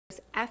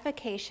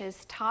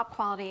Efficacious, top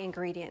quality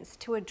ingredients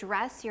to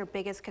address your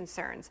biggest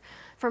concerns.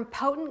 From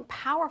potent,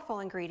 powerful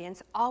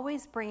ingredients,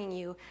 always bringing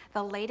you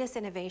the latest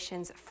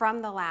innovations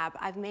from the lab,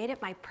 I've made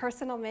it my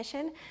personal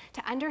mission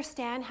to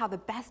understand how the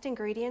best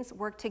ingredients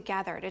work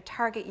together to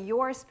target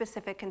your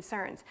specific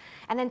concerns,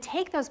 and then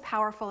take those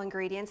powerful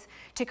ingredients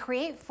to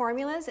create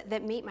formulas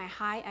that meet my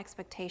high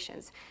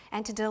expectations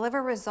and to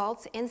deliver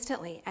results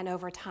instantly and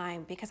over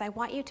time, because I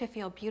want you to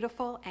feel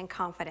beautiful and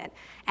confident.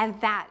 And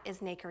that is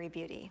Nakery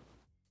Beauty.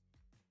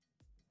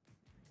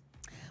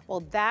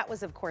 Well, that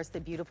was, of course,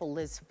 the beautiful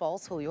Liz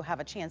Fultz, who you'll have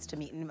a chance to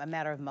meet in a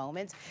matter of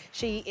moments.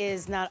 She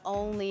is not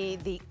only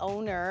the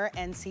owner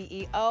and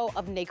CEO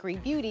of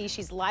Nakery Beauty,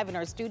 she's live in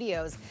our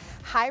studios.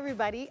 Hi,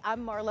 everybody.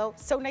 I'm Marlo.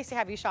 So nice to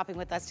have you shopping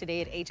with us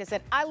today at HSN.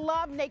 I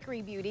love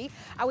Nakery Beauty.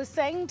 I was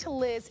saying to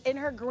Liz in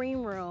her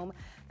green room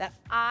that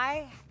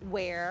I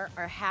wear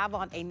or have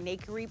on a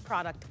Nakery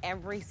product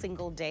every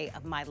single day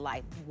of my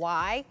life.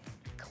 Why?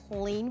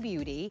 Clean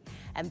beauty,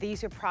 and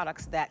these are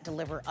products that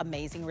deliver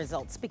amazing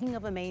results. Speaking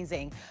of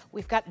amazing,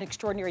 we've got an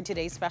extraordinary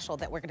today's special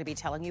that we're going to be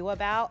telling you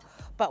about,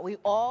 but we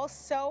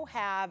also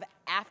have,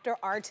 after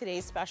our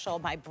today's special,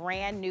 my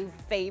brand new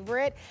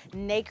favorite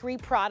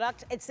Nakery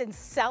product. It's in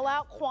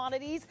sellout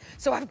quantities,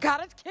 so I've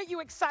got to get you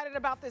excited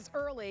about this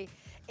early.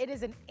 It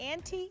is an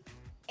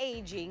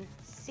anti-aging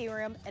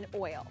serum and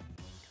oil.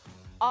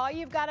 All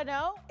you've got to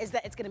know is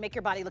that it's going to make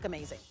your body look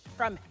amazing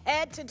from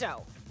head to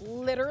toe,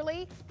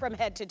 literally from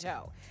head to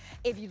toe.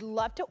 If you'd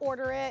love to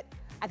order it,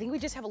 I think we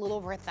just have a little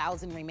over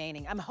 1,000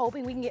 remaining. I'm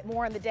hoping we can get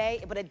more in the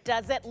day, but it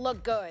doesn't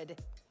look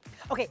good.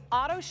 Okay,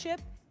 auto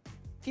ship,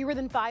 fewer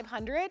than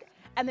 500.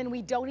 And then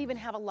we don't even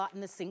have a lot in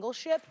the single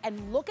ship.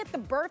 And look at the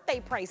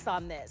birthday price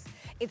on this.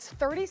 It's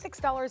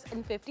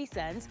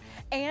 $36.50,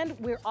 and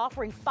we're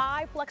offering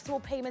 5 flexible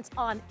payments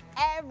on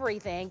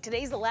everything.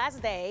 Today's the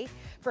last day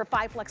for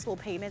 5 flexible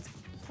payments.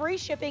 Free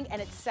shipping,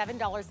 and it's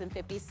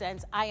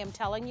 $7.50. I am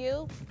telling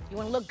you, you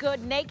wanna look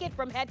good naked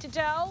from head to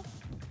toe?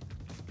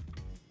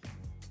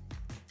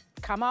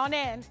 Come on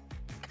in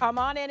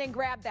and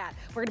grab that.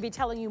 We're gonna be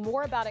telling you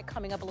more about it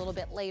coming up a little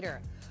bit later.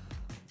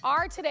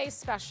 Our today's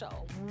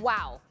special,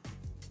 wow.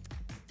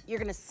 You're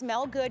gonna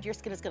smell good, your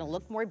skin is gonna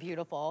look more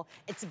beautiful.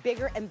 It's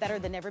bigger and better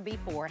than ever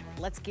before.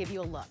 Let's give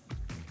you a look.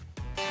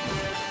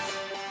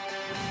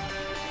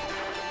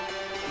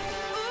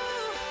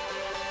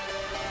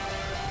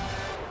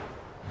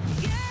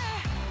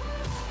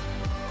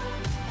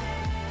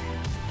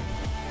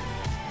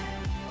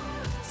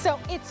 So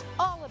it's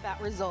all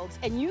about results,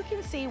 and you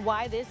can see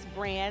why this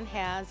brand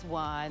has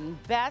won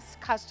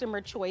Best Customer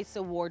Choice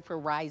Award for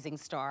Rising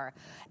Star.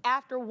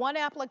 After one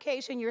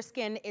application, your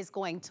skin is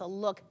going to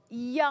look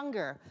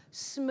younger,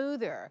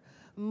 smoother,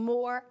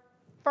 more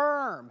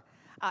firm.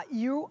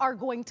 You are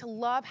going to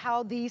love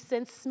how these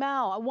scents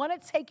smell. I want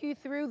to take you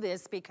through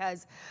this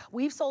because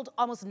we've sold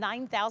almost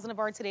 9,000 of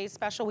our today's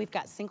special. We've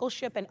got single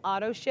ship and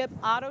auto ship.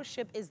 Auto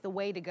ship is the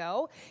way to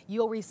go.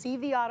 You'll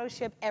receive the auto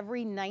ship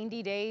every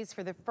 90 days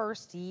for the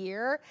first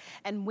year.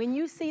 And when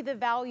you see the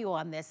value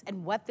on this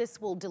and what this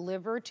will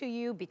deliver to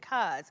you,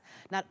 because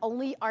not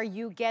only are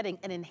you getting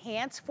an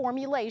enhanced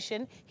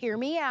formulation, hear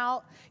me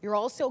out, you're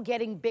also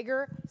getting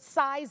bigger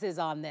sizes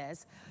on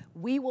this.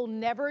 We will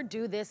never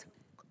do this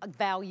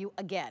value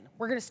again.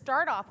 We're going to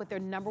start off with their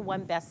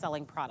 #1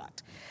 best-selling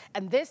product.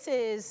 And this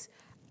is,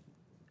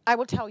 I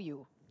will tell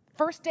you,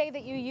 first day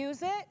that you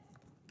use it,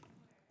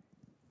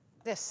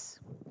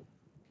 this,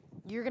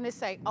 you're going to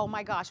say, oh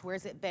my gosh,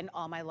 where's it been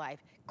all my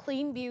life?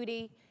 Clean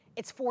beauty.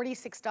 It's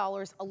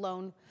 $46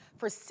 alone.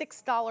 For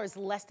 $6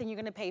 less than you're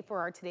going to pay for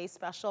our today's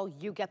special,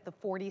 you get the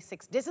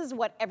 46. This is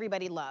what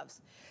everybody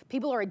loves.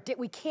 People are,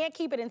 we can't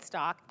keep it in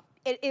stock.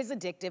 It is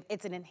addictive.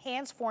 It's an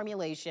enhanced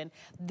formulation.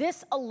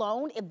 This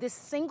alone, if this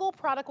single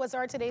product was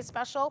our today's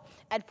special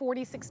at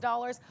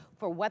 $46,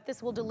 for what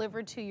this will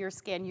deliver to your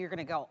skin, you're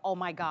gonna go, oh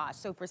my gosh.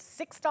 So for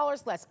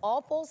 $6 less,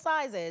 all full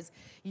sizes,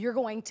 you're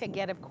going to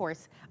get, of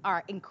course,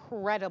 our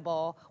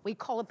incredible, we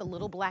call it the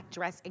little black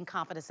dress in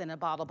confidence in a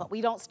bottle, but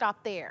we don't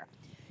stop there.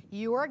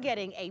 You are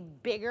getting a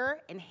bigger,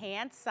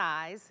 enhanced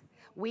size.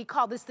 We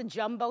call this the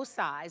jumbo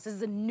size. This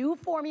is a new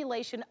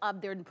formulation of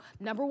their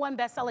 #1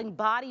 best-selling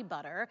body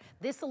butter.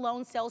 This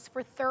alone sells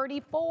for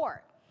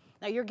 $34.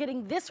 Now you're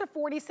getting this for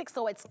 $46,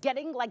 so it's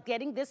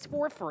getting this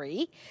for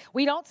free.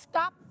 We don't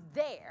stop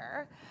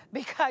there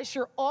because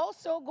you're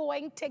also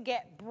going to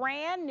get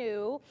brand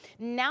new,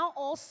 now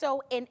also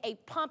in a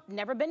pump,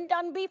 never been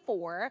done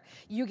before.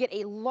 You get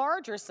a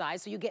larger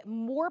size, so you get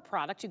more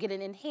product. You get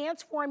an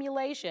enhanced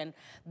formulation.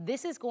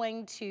 This is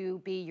going to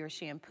be your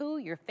shampoo,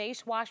 your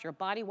face wash, your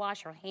body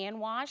wash, your hand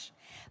wash.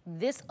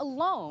 This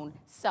alone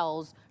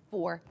sells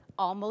for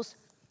almost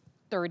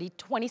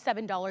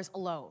 $27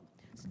 alone.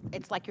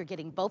 It's like you're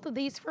getting both of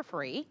these for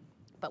free,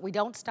 but we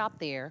don't stop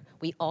there.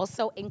 We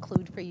also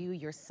include for you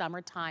your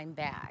summertime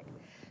bag.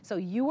 So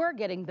you are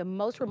getting the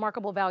most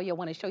remarkable value. I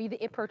want to show you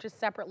the it purchase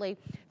separately.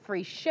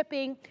 Free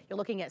shipping. You're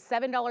looking at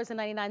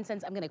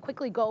 $7.99. I'm going to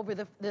quickly go over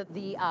the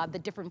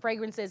different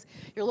fragrances.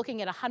 You're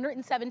looking at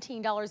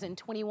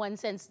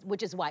 $117.21,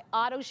 which is why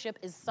auto ship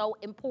is so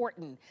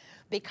important,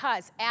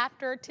 because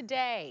after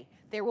today,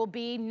 there will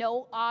be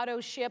no auto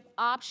ship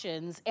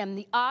options, and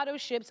the auto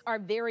ships are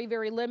very,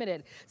 very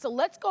limited. So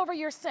let's go over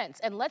your scents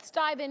and let's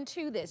dive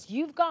into this.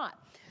 You've got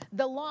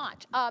the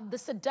launch of the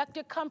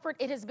Seductive Comfort.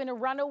 It has been a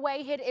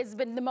runaway hit. It's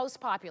been the most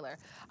popular.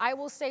 I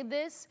will say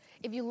this,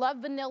 if you love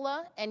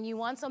vanilla and you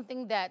want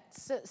something that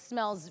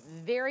smells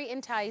very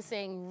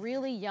enticing,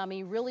 really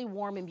yummy, really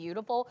warm and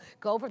beautiful,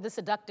 go for the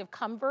Seductive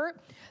Comfort.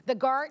 The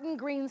Garden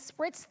Green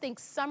Spritz, think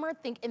summer,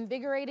 think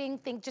invigorating,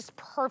 think just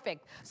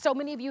perfect. So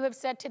many of you have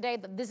said today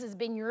that this has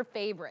been your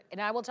favorite, and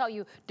I will tell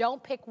you,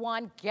 don't pick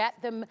one,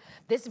 get them.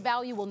 This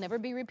value will never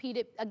be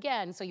repeated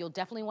again, so you'll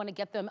definitely want to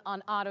get them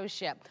on auto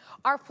ship.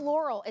 Our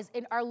floral is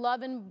in our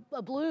Love and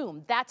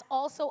Bloom. That's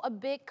also a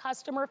big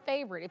customer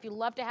favorite. If you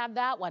love to have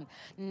that one,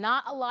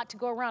 not a lot to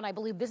go around. I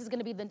believe this is going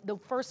to be the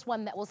first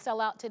one that will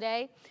sell out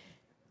today.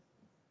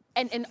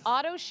 And in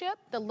auto ship,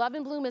 the Love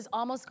and Bloom is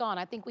almost gone.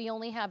 I think we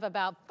only have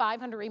about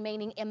 500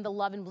 remaining in the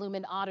Love and Bloom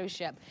in auto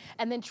ship.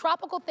 And then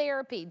Tropical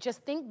Therapy,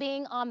 just think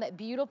being on that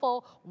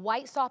beautiful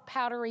white soft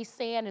powdery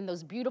sand and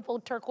those beautiful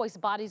turquoise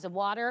bodies of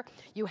water,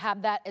 you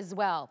have that as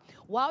well.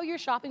 While you're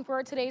shopping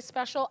for today's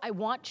special, I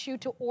want you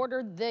to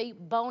order the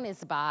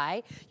bonus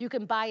buy. You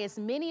can buy as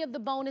many of the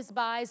bonus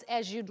buys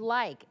as you'd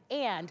like.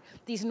 And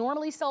these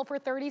normally sell for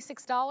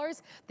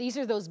 $36. These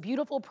are those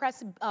beautiful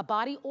pressed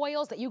body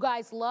oils that you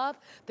guys love.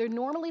 They're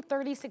normally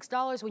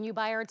 $36 when you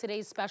buy our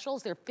today's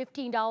specials. They're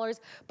 $15.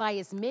 Buy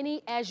as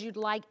many as you'd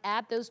like.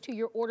 Add those to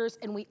your orders.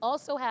 And we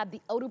also have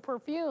the Eau de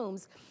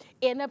Perfumes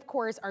and of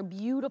course our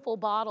beautiful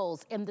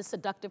bottles in the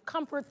Seductive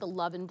Comfort, the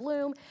Love and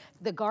Bloom,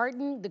 the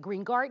Garden, the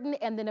Green Garden,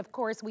 and then of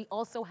course we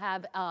also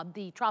have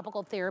the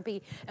Tropical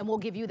Therapy, and we'll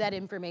give you that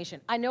information.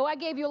 I know I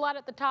gave you a lot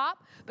at the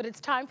top, but it's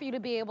time for you to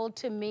be able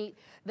to meet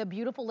the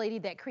beautiful lady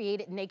that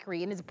created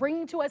Nakery and is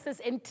bringing to us this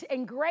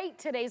and great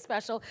today's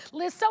special.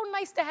 Liz, so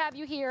nice to have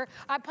you here.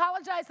 I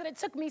apologize that it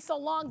took me so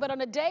long, but on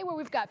a day where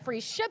we've got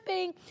free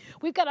shipping,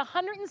 we've got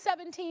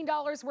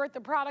 $117 worth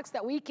of products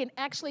that we can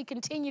actually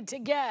continue to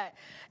get.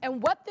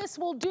 And what this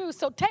will do,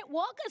 so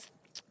walk us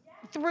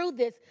through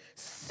this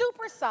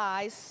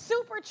supersized,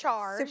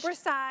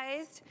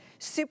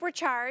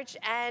 supercharged,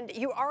 and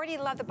you already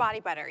love the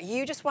body butter.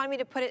 You just wanted me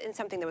to put it in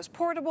something that was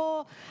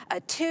portable, a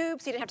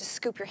tube, so you didn't have to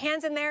scoop your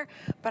hands in there,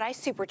 but I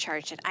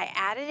supercharged it. I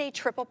added a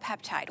triple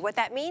peptide. What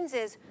that means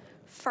is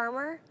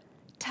firmer,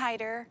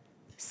 tighter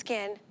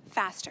skin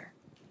faster.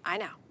 I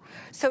know.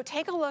 So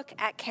take a look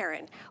at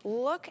Karen.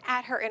 Look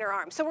at her inner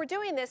arm. So we're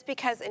doing this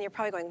because, and you're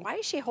probably going, why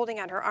is she holding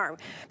out her arm?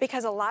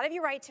 Because a lot of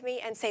you write to me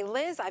and say,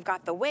 Liz, I've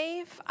got the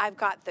wave, I've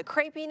got the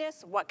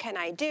crepiness, what can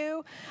I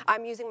do?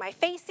 I'm using my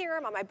face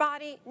serum on my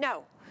body.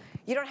 No,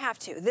 you don't have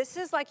to. This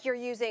is like you're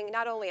using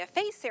not only a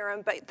face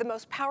serum, but the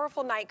most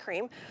powerful night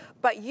cream,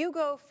 but you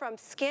go from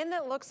skin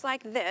that looks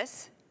like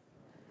this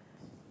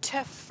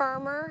to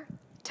firmer,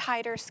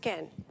 tighter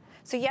skin.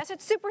 So yes,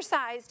 it's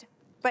supersized,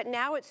 but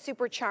now it's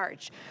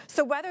supercharged.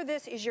 So whether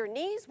this is your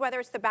knees, whether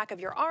it's the back of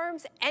your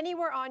arms,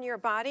 anywhere on your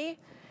body,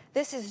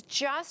 this is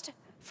just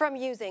from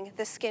using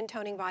the skin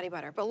toning body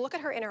butter. But look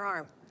at her inner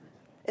arm.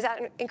 Is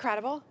that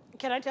incredible?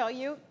 Can I tell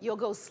you, you'll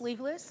go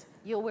sleeveless,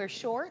 you'll wear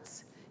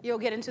shorts, you'll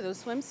get into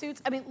those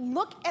swimsuits. I mean,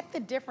 look at the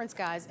difference,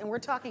 guys, and we're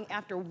talking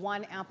after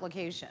one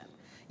application.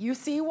 You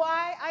see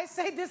why I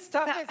say this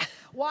stuff is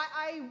why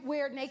I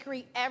wear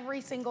Nakery every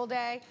single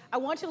day? I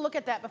want you to look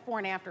at that before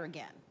and after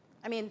again.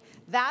 I mean,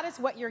 that is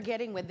what you're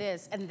getting with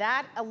this, and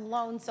that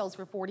alone sells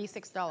for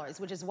 $46,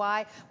 which is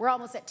why we're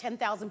almost at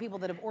 10,000 people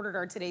that have ordered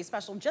our today's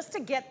special just to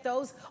get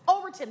those,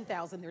 over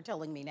 10,000 they're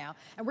telling me now.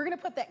 And we're gonna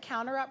put that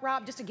counter up,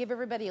 Rob, just to give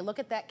everybody a look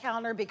at that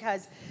counter,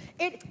 because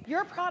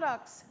your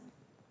products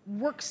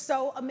work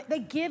so, they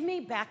give me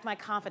back my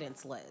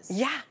confidence, Liz.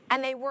 Yeah,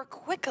 and they work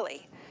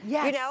quickly.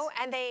 Yes. You know,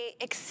 and they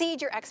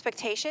exceed your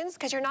expectations,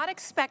 because you're not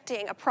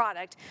expecting a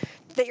product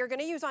that you're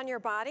gonna use on your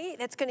body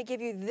that's gonna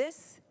give you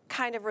this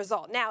kind of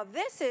result. Now,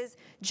 this is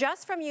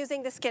just from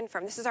using the Skin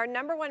Firm. This is our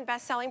 #1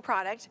 best-selling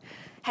product,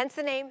 hence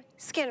the name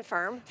Skin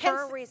Firm,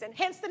 for a reason.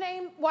 Hence the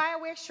name why I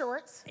wear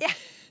shorts. Yeah.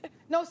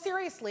 No,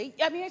 seriously.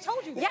 I mean, I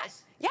told you this.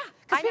 Yes. Yeah,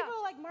 because people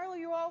are like, Marlo,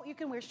 you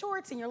can wear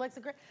shorts and your legs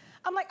are great.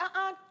 I'm like,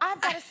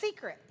 I've got a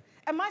secret.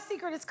 And my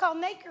secret is called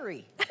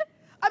Nakery.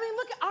 I mean,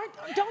 look,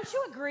 don't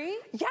you agree?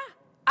 Yeah.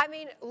 I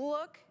mean,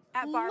 look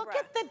at Barbara. Look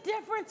at the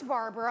difference,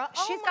 Barbara.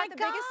 She's got the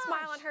biggest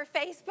smile on her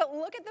face, but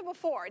look at the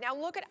before. Now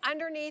look at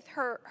underneath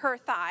her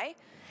thigh,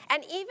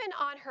 and even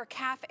on her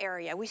calf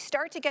area. We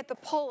start to get the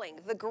pulling,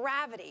 the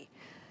gravity,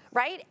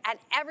 right? And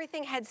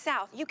everything heads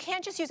south. You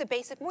can't just use a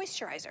basic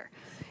moisturizer.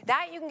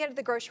 That you can get at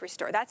the grocery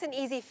store. That's an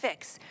easy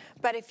fix.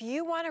 But if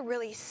you want to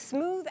really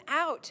smooth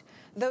out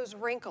those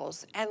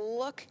wrinkles, and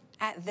look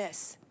at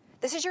this.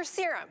 This is your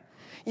serum.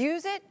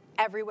 Use it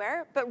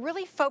everywhere, but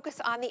really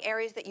focus on the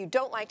areas that you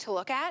don't like to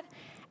look at,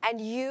 and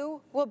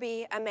you will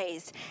be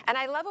amazed. And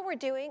I love what we're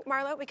doing,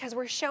 Marlo, because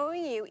we're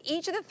showing you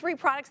each of the 3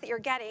 products that you're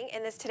getting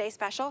in this Today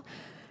Special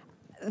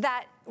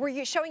that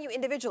we're showing you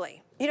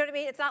individually. You know what I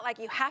mean? It's not like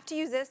you have to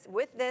use this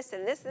with this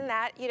and this and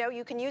that. You know,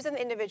 you can use them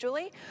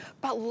individually,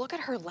 but look at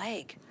her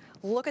leg.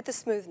 Look at the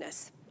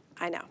smoothness.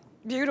 I know.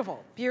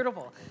 Beautiful,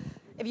 beautiful.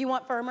 If you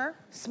want firmer,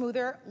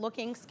 smoother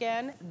looking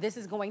skin, this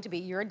is going to be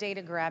your day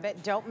to grab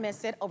it. Don't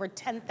miss it. Over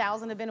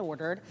 10,000 have been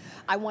ordered.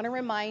 I want to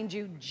remind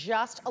you,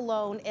 just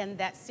alone in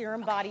that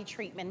serum body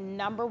treatment,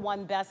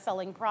 #1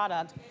 best-selling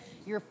product,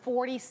 you're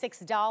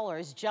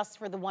 $46 just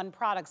for the one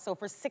product. So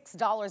for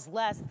 $6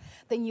 less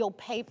than you'll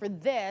pay for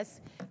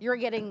this, you're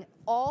getting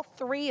all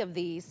 3 of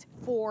these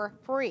for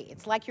free.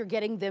 It's like you're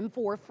getting them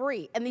for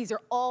free. And these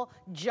are all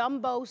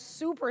jumbo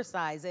super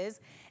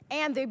sizes,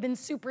 and they've been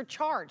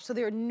supercharged. So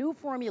they're a new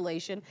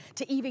formulation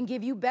to even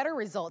give you better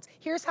results.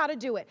 Here's how to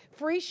do it.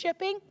 Free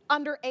shipping,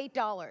 under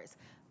 $8.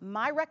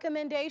 My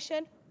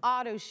recommendation,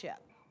 auto ship.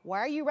 Why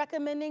are you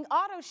recommending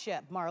auto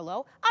ship,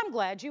 Marlo? I'm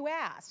glad you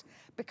asked.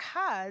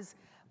 Because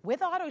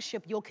with auto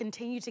ship, you'll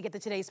continue to get the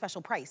Today's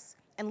Special price.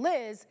 And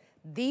Liz,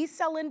 these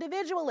sell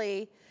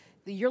individually.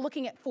 You're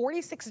looking at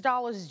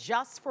 $46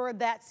 just for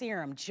that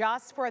serum,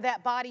 just for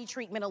that body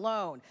treatment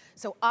alone.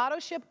 So auto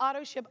ship,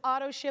 auto ship,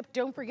 auto ship.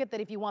 Don't forget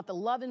that if you want the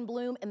Love and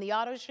Bloom and the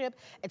auto ship,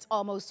 it's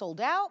almost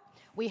sold out.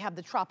 We have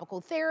the tropical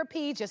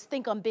therapy. Just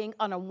think on being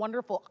on a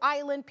wonderful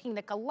island,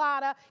 pina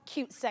colada,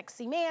 cute,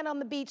 sexy man on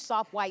the beach,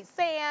 soft white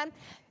sand,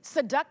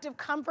 seductive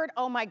comfort.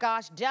 Oh my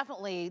gosh,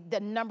 definitely the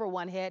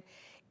 #1 hit.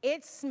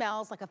 It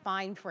smells like a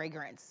fine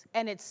fragrance,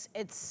 and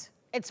it's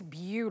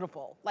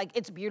beautiful. Like,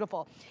 it's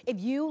beautiful. If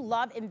you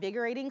love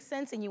invigorating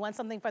scents and you want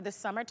something for the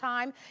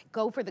summertime,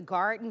 go for the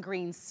Garden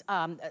Green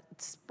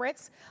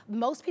Spritz.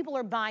 Most people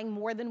are buying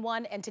more than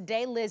one, and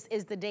today, Liz,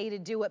 is the day to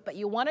do it. But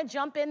you want to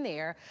jump in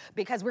there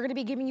because we're going to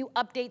be giving you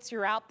updates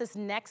throughout this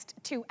next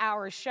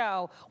 2-hour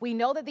show. We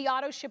know that the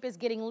auto ship is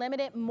getting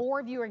limited.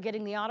 More of you are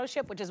getting the auto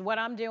ship, which is what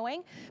I'm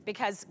doing,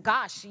 because,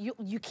 gosh,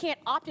 you can't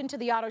opt into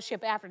the auto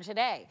ship after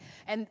today.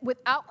 And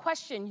without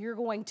question, you're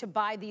going to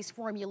buy these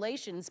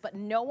formulations, but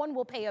no one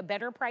will pay a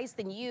better price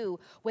than you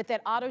with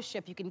that auto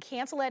ship. You can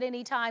cancel at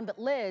any time, but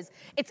Liz,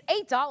 it's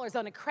 $8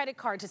 on a credit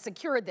card to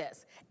secure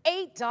this.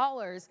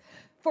 $8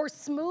 for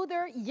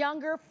smoother,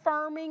 younger,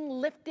 firming,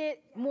 lifted,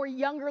 more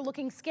younger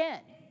looking skin.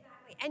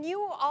 And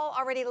you all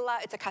already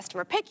love, it's a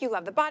customer pick, you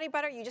love the body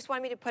butter, you just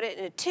wanted me to put it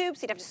in a tube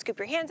so you'd have to scoop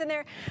your hands in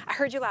there. I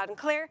heard you loud and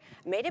clear,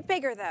 made it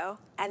bigger though,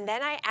 and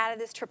then I added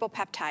this triple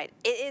peptide.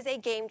 It is a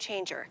game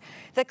changer.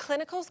 The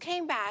clinicals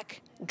came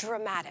back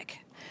dramatic.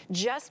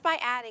 Just by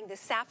adding the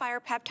sapphire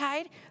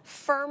peptide,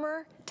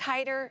 firmer,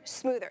 tighter,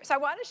 smoother. So I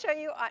want to show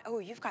you, oh,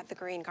 you've got the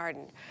green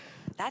garden.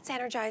 That's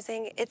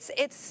energizing.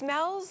 It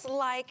smells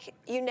like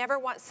you never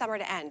want summer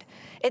to end.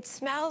 It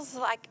smells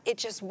like it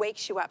just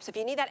wakes you up. So if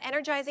you need that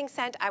energizing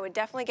scent, I would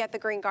definitely get the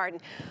green garden.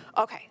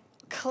 Okay,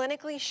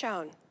 clinically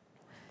shown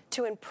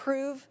to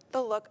improve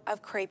the look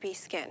of crepey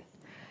skin.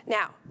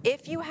 Now,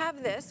 if you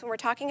have this, when we're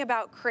talking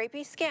about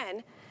crepey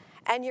skin,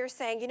 and you're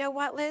saying, you know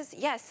what, Liz?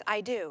 Yes,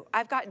 I do.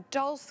 I've got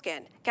dull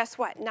skin. Guess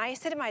what?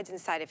 Niacinamide's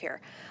inside of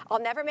here. I'll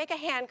never make a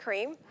hand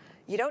cream.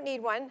 You don't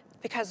need one,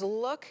 because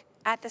look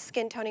at the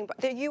skin toning.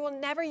 You will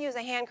never use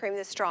a hand cream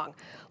this strong.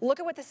 Look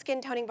at what the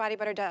skin toning body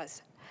butter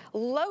does.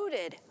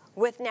 Loaded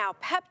with now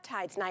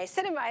peptides,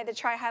 niacinamide, the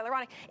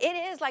trihyaluronic. It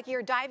is like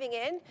you're diving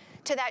in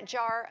to that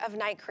jar of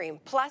night cream,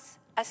 plus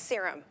a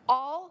serum,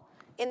 all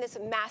in this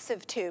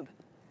massive tube.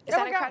 Is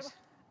that incredible?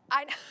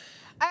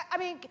 I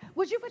mean,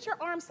 would you put your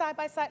arms side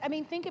by side? I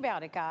mean, think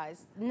about it,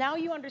 guys. Now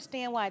you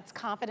understand why it's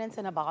confidence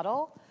in a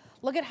bottle.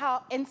 Look at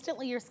how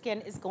instantly your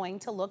skin is going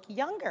to look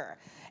younger.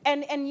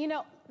 And you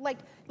know,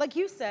 like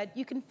you said,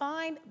 you can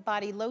find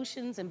body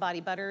lotions and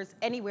body butters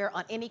anywhere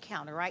on any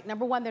counter, right?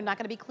 #1, they're not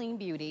gonna be clean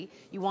beauty.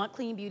 You want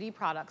clean beauty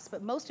products,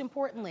 but most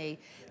importantly,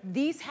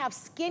 these have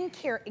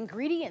skincare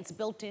ingredients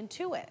built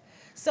into it.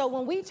 So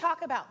when we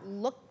talk about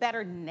look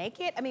better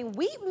naked, I mean,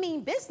 we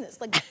mean business.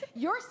 Like,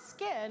 your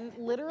skin,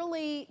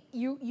 literally,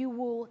 you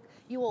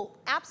will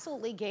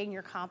absolutely gain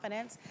your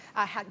confidence,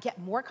 get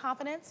more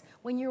confidence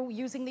when you're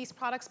using these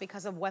products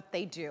because of what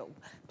they do.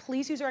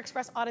 Please use our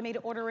express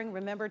automated ordering.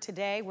 Remember,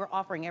 today we're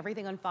offering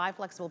everything on 5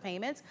 flexible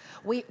payments.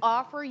 We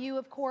offer you,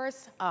 of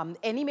course,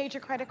 any major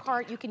credit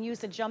card you can use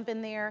to jump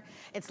in there.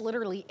 It's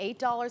literally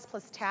 $8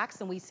 plus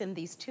tax, and we send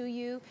these to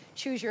you.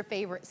 Choose your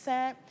favorite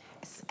scent.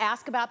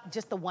 Ask about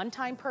just the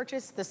one-time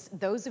purchase.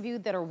 Those of you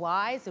that are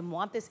wise and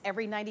want this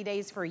every 90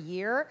 days for a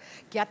year,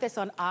 get this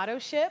on auto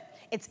ship.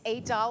 It's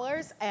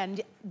 $8,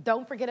 and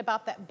don't forget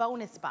about that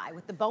bonus buy.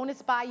 With the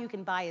bonus buy, you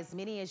can buy as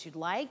many as you'd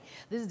like.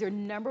 This is their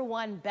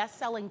 #1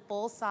 best-selling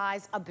full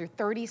size of their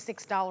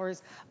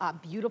 $36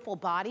 beautiful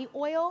body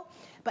oil.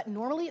 But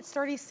normally it's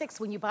 $36.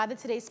 When you buy the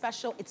Today's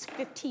Special, it's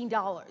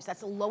 $15.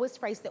 That's the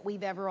lowest price that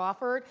we've ever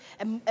offered.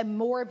 And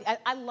more,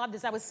 I love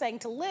this. I was saying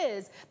to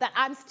Liz that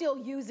I'm still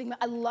using,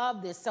 I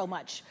love this so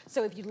much.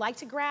 So if you'd like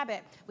to grab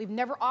it, we've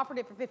never offered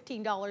it for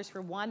 $15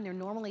 for one. They're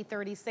normally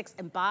 $36,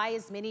 and buy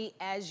as many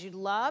as you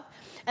love.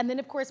 And then,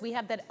 of course, we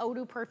have that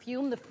Odoo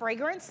perfume, the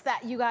fragrance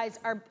that you guys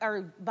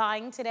are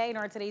buying today in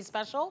our today's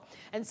special.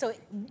 And so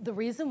the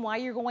reason why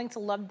you're going to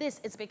love this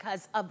is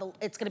because of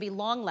it's going to be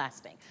long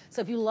lasting.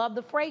 So if you love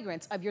the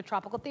fragrance of your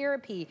tropical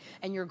therapy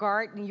and your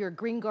garden, your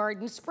green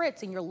garden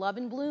spritz and your love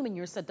and bloom and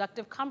your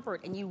seductive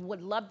comfort, and you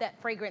would love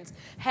that fragrance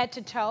head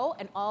to toe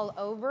and all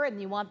over,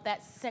 and you want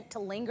that scent to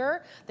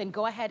linger, then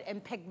go ahead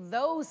and pick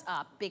those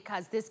up,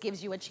 because this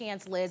gives you a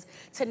chance, Liz,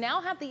 to now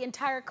have the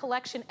entire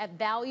collection at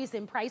values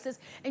and prices.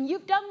 And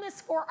you've done this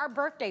for our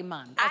birthday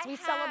month as we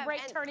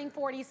celebrate turning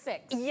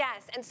 46.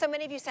 Yes, and so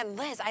many of you said,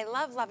 Liz, I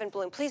love Love and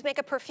Bloom. Please make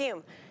a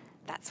perfume.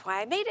 That's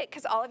why I made it,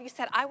 because all of you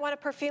said, I want a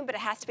perfume, but it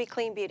has to be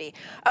clean beauty.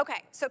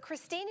 Okay, so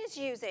Christine is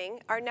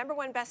using our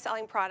 #1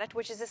 best-selling product,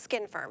 which is a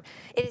Skin Firm.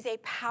 It is a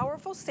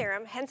powerful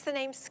serum, hence the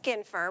name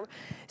Skin Firm.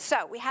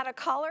 So we had a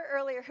caller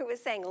earlier who was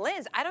saying,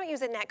 Liz, I don't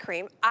use a neck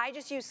cream. I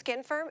just use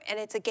Skin Firm, and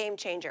it's a game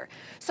changer.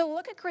 So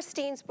look at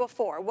Christine's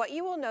before. What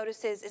you will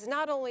notice is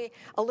not only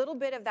a little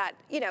bit of that,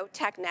 you know,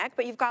 tech neck,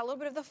 but you've got a little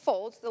bit of the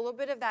folds, a little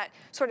bit of that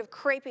sort of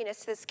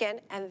crepiness to the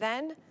skin, and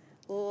then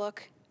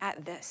look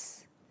at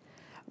this.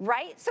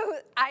 Right? So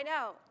I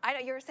know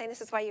you were saying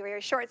this is why you wear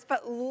your shorts,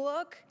 but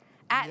look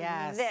at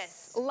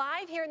this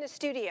live here in the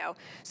studio.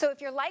 So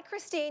if you're like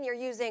Christine, you're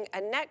using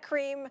a neck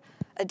cream,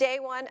 a day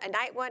one, a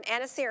night one,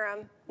 and a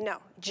serum. No,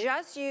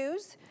 just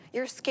use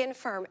your Skin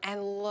Firm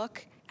and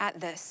look at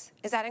this.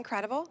 Is that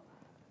incredible?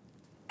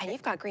 And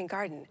you've got Green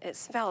Garden. It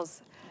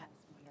smells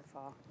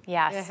wonderful.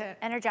 Yes,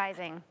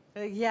 energizing.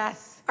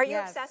 Yes. Are you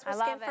obsessed with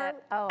I Skin love Firm?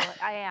 it. Oh,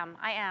 I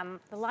am.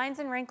 The lines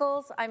and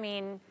wrinkles, I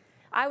mean,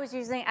 I was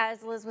using,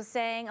 as Liz was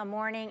saying, a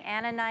morning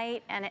and a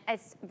night, and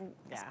it's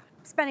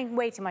spending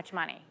way too much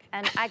money.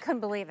 And I couldn't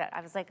believe it. I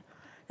was like,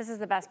 this is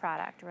the best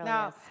product, it really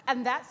is.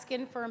 And that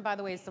Skin Firm, by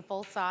the way, is the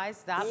full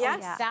size. That,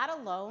 that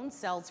alone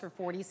sells for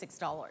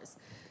 $46.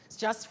 It's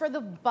just for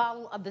the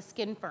bottle of the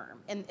Skin Firm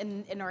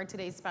in our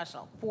today's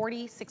special.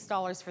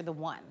 $46 for the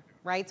one.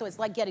 Right? So it's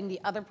like getting the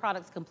other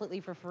products completely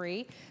for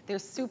free. They're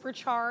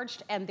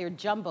supercharged and they're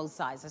jumbo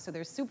sizes. So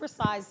they're super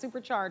sized,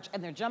 supercharged,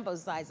 and they're jumbo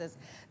sizes.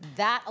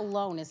 That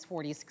alone is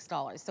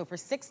 $46. So for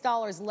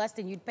 $6 less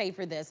than you'd pay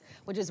for this,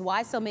 which is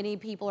why so many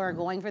people are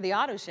going for the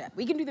auto ship.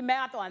 We can do the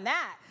math on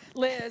that,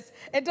 Liz.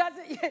 It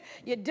doesn't,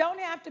 you don't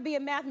have to be a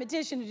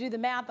mathematician to do the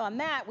math on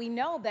that. We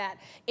know that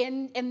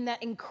in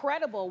that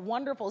incredible,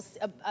 wonderful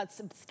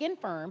Skin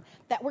Firm,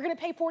 that we're gonna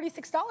pay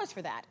 $46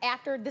 for that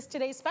after this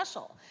today's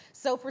special.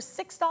 So for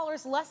 $6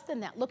 less than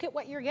that, look at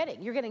what you're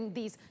getting. You're getting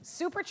these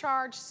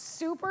supercharged,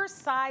 super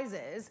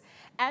sizes,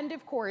 and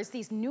of course,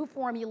 these new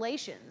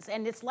formulations.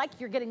 And it's like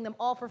you're getting them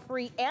all for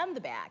free and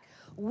the bag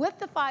with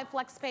the 5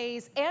 flex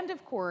pays and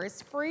of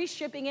course, free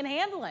shipping and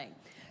handling.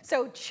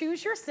 So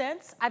choose your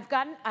scents. I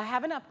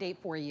have an update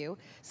for you.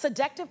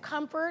 Seductive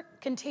comfort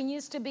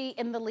continues to be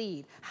in the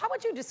lead. How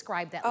would you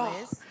describe that,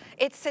 Liz?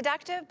 It's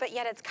seductive, but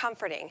yet it's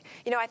comforting.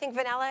 You know, I think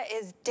vanilla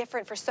is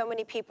different for so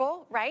many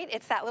people, right?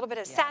 It's that little bit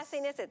of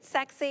sassiness, it's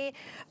sexy,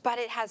 but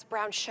it has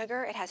brown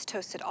sugar, it has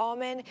toasted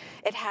almond,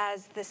 it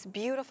has this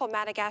beautiful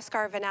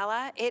Madagascar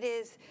vanilla.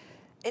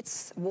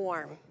 It's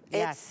warm.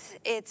 Yes.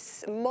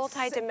 It's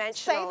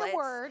multi-dimensional. Say the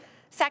word.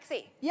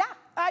 Sexy. Yeah,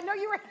 I know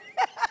you were.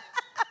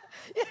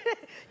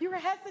 You were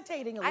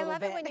hesitating a little bit. I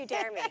love it when you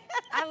dare me.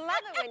 I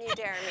love it when you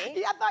dare me.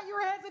 Yeah, I thought you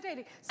were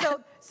hesitating.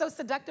 So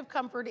seductive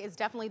comfort is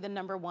definitely the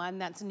 #1.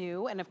 That's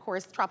new, and of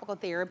course tropical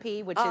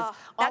therapy, which is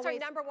that's our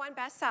 #1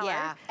 bestseller.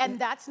 Yeah, and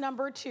that's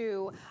 #2.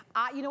 You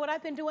know what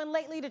I've been doing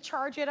lately to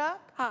charge it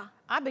up?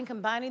 I've been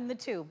combining the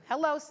two.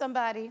 Hello,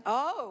 somebody.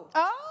 Oh.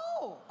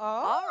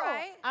 All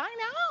right. I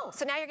know.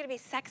 So now you're going to be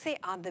sexy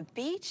on the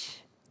beach,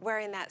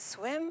 wearing that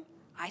swim.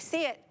 I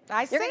see it.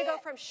 You're going to go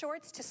from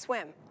shorts to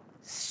swim.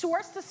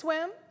 Shorts to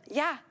swim?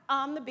 Yeah.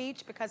 On the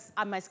beach, because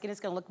my skin is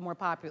going to look more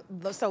popular,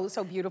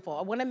 so beautiful.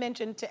 I want to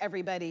mention to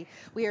everybody,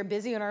 we are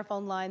busy on our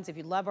phone lines. If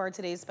you love our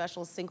today's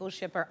special single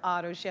ship or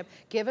auto ship,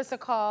 give us a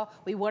call.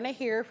 We want to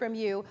hear from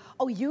you.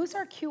 Oh, use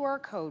our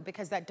QR code,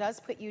 because that does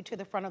put you to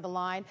the front of the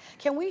line.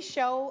 Can we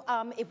show,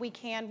 if we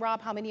can,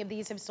 Rob, how many of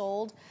these have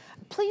sold?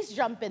 Please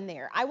jump in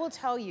there. I will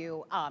tell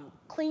you,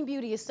 clean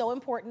beauty is so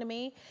important to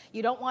me.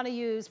 You don't want to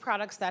use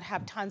products that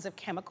have tons of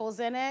chemicals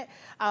in it.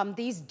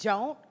 These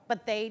don't,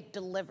 but they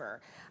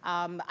deliver.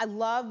 I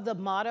love the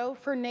motto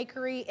for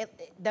Nakery.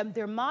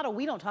 Their motto,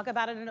 we don't talk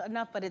about it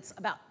enough, but it's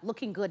about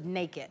looking good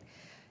naked.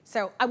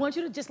 So I want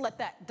you to just let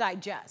that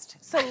digest.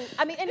 So,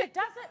 I mean, and it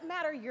doesn't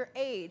matter your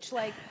age.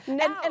 Like,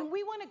 and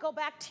we want to go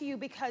back to you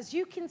because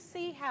you can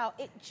see how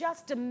it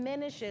just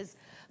diminishes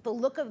the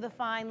look of the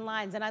fine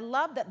lines. And I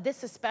love that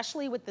this,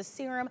 especially with the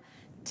serum,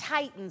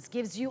 tightens,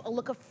 gives you a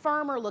look of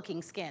firmer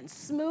looking skin,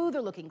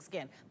 smoother looking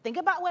skin. Think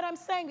about what I'm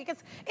saying, because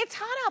it's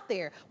hot out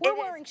there. We're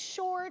wearing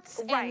shorts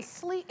and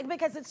sleep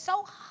because it's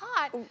so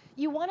hot.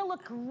 You want to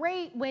look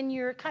great when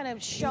you're kind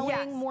of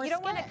showing more skin. You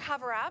don't want to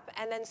cover up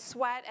and then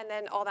sweat and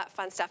then all that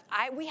fun stuff.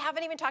 We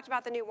haven't even talked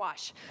about the new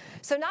wash.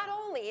 So not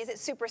only is it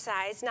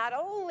supersized, not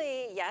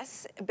only,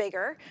 yes,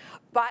 bigger,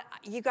 but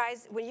you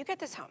guys, when you get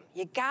this home,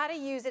 you got to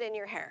use it in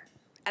your hair.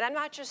 And I'm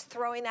not just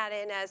throwing that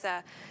in as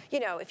a,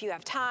 you know, if you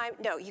have time.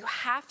 No, you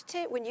have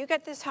to, when you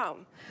get this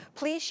home,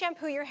 please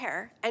shampoo your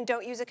hair and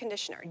don't use a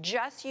conditioner.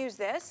 Just use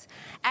this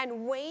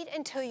and wait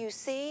until you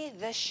see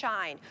the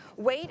shine.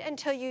 Wait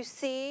until you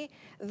see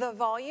the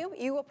volume.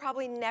 You will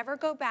probably never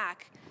go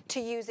back to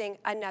using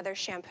another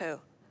shampoo.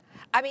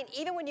 I mean,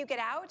 even when you get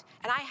out,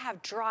 and I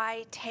have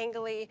dry,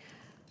 tangly,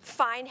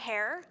 fine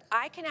hair,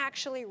 I can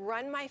actually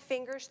run my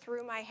fingers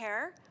through my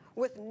hair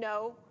with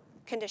no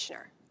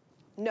conditioner.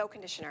 No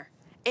conditioner.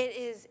 It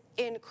is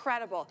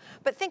incredible.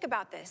 But think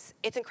about this.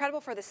 It's incredible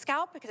for the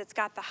scalp because it's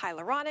got the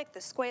hyaluronic, the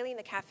squalene,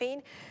 the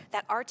caffeine,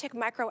 that Arctic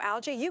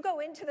microalgae. You go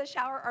into the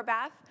shower or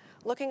bath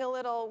looking a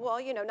little,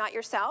 well, you know, not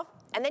yourself,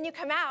 and then you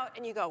come out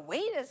and you go,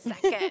 wait a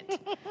second,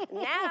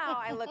 now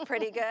I look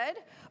pretty good.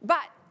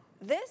 But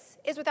this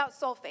is without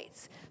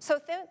sulfates. So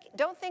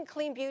don't think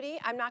clean beauty,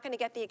 I'm not gonna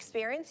get the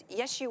experience.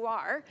 Yes, you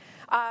are.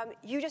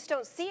 You just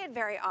don't see it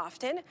very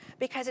often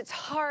because it's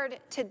hard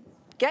to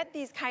get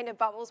these kind of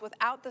bubbles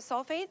without the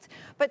sulfates,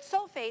 but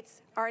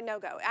sulfates are a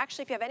no-go.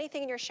 Actually, if you have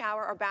anything in your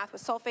shower or bath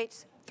with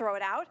sulfates, throw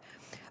it out.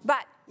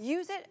 But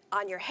use it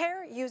on your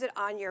hair, use it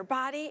on your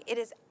body. It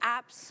is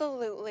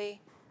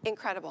absolutely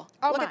incredible.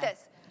 Oh, Look at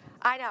this.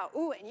 I know.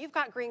 Ooh, and you've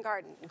got Green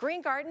Garden.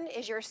 Green Garden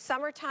is your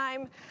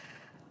summertime.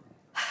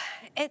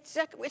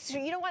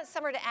 You don't want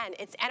summer to end.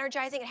 It's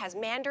energizing. It has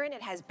mandarin,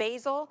 it has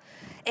basil,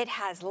 it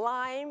has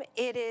lime.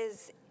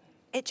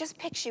 It just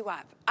picks you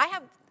up. I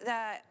have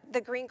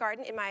the Green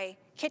Garden in my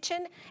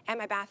kitchen and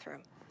my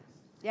bathroom.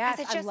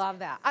 Yes, I love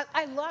that.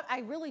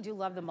 I really do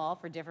love them all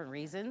for different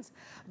reasons.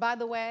 By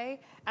the way,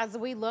 as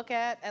we look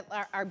at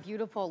our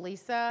beautiful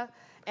Lisa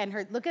and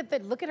her, look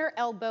at her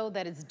elbow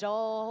that is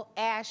dull,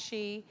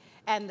 ashy,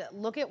 and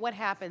look at what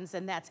happens,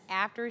 and that's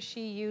after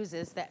she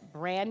uses that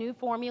brand new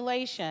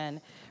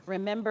formulation,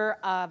 remember,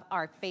 of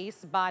our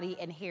face, body,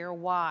 and hair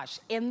wash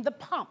in the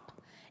pump.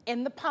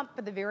 In the pump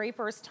for the very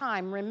first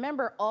time.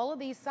 Remember, all of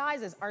these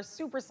sizes are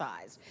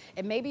supersized.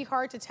 It may be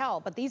hard to tell,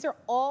 but these are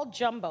all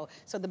jumbo.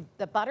 So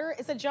the butter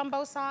is a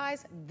jumbo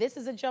size. This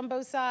is a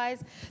jumbo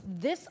size.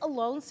 This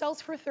alone sells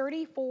for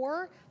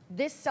 $34.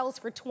 This sells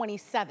for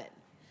 $27.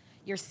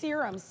 Your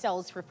serum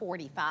sells for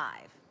 $45.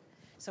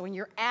 So when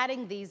you're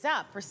adding these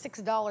up for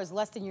 $6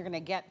 less than you're gonna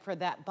get for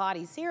that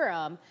body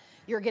serum,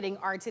 you're getting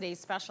our today's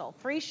special.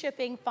 Free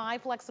shipping,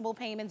 5 flexible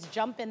payments,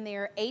 jump in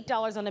there,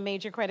 $8 on a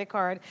major credit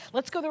card.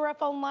 Let's go to our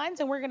phone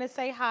lines and we're gonna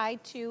say hi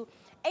to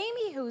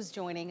Amy, who's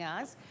joining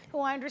us, who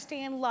I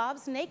understand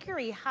loves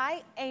Nakery.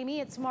 Hi, Amy,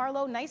 it's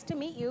Marlo, nice to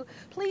meet you.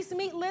 Please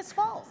meet Liz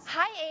Falls.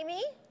 Hi,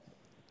 Amy.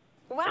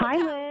 Welcome. Hi,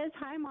 Liz.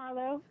 Hi,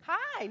 Marlo.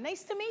 Hi,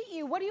 nice to meet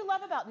you. What do you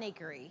love about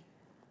Nakery?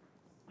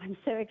 I'm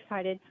so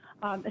excited.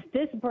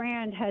 This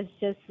brand has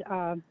just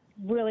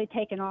really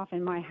taken off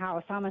in my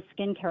house. I'm a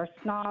skincare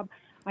snob.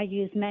 I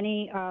use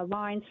many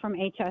lines from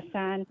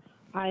HSN.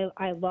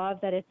 I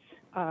love that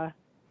it's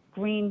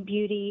green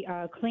beauty,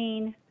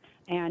 clean,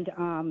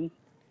 and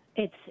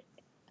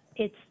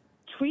it's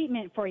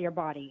treatment for your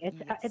body. It's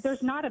yes.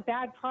 There's not a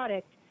bad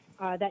product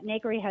that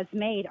Nakery has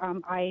made.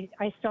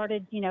 I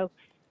started, you know,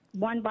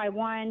 one by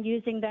one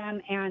using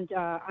them, and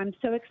I'm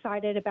so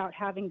excited about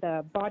having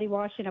the body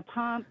wash in a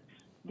pump.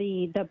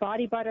 The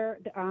body butter,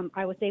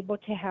 I was able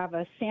to have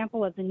a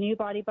sample of the new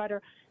body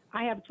butter.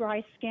 I have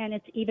dry skin.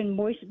 It's even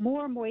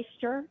more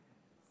moisture.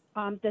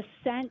 The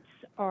scents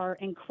are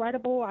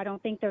incredible. I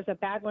don't think there's a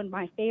bad one.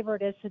 My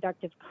favorite is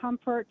Seductive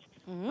Comfort.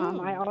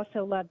 I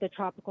also love the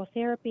Tropical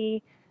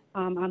Therapy.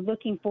 I'm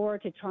looking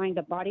forward to trying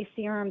the body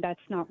serum. That's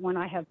not one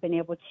I have been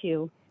able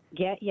to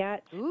get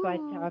yet. Ooh.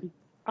 But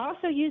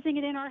also using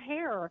it in our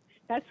hair.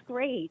 That's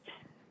great.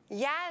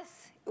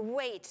 Yes,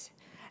 wait.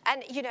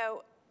 And, you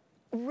know,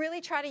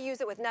 really try to use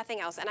it with nothing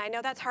else. And I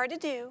know that's hard to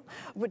do,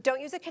 but don't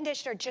use a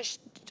conditioner, just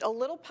a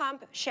little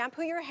pump,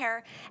 shampoo your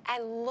hair,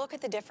 and look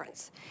at the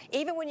difference.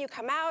 Even when you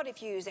come out,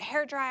 if you use a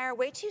hair dryer,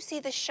 wait till you see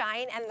the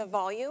shine and the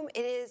volume.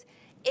 It is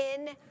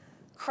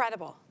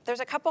incredible. There's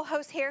a couple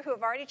hosts here who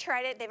have already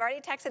tried it. They've already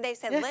texted, they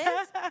said,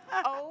 Liz,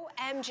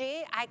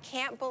 OMG, I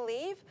can't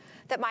believe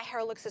that my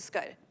hair looks this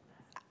good.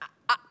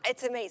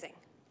 It's amazing.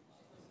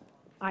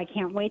 I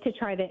can't wait to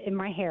try that in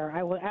my hair.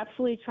 I will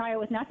absolutely try it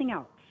with nothing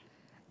else.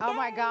 Oh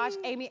my gosh,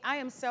 Amy, I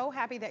am so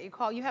happy that you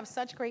called. You have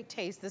such great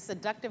taste. The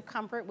Seductive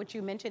Comfort, which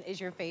you mentioned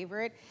is your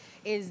favorite,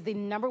 is the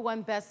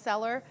 #1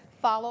 bestseller,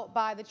 followed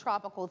by the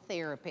Tropical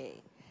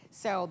Therapy.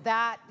 So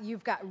that,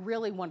 you've got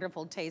really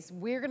wonderful taste.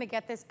 We're gonna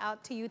get this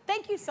out to you.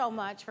 Thank you so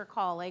much for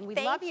calling. We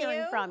love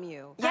hearing from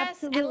you. Yes,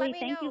 absolutely. and let me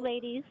Thank know, you,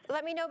 ladies.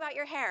 Let me know about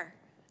your hair.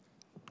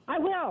 I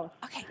will.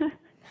 Okay.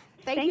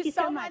 Thank you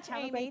so much,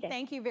 Amy.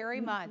 Thank you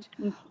very much.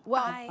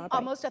 Well, Bye.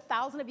 Almost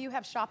 1,000 of you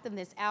have shopped in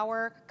this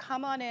hour.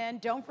 Come on in.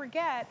 Don't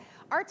forget,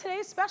 our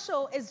today's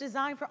special is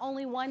designed for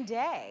only one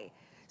day.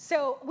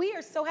 So we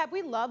are so happy.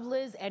 We love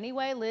Liz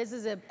anyway. Liz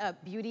is a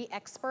beauty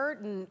expert,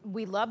 and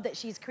we love that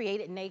she's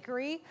created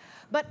Nakery.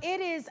 But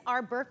it is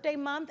our birthday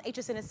month.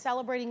 HSN is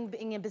celebrating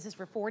being in business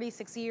for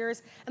 46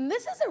 years, and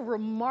this is a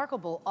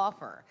remarkable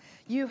offer.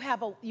 You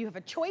have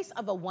a choice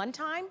of a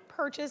one-time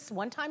purchase,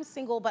 one-time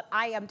single, but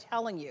I am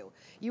telling you,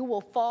 you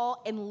will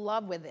fall in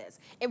love with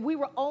this. If we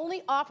were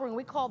only offering,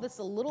 we call this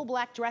a little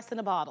black dress in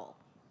a bottle.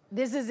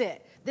 This is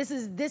it. This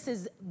is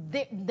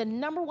the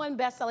 #1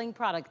 best-selling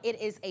product. It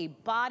is a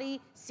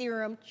body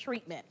serum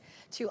treatment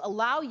to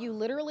allow you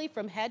literally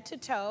from head to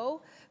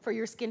toe for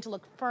your skin to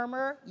look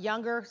firmer,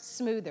 younger,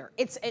 smoother.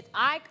 It's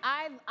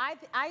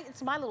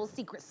my little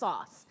secret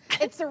sauce.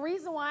 It's the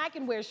reason why I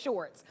can wear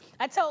shorts.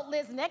 I told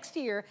Liz next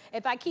year,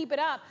 if I keep it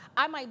up,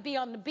 I might be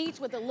on the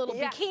beach with a little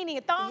bikini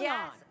and thong on.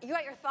 Yes, you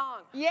got your thong.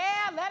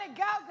 Yeah, let it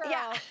go, girl.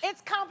 Yeah.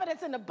 It's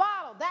confidence in the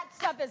bottle. That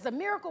stuff is a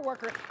miracle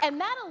worker. And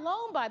that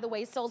alone, by the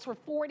way, sells for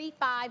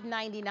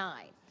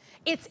 $45.99.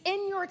 It's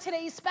in your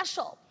today's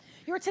special.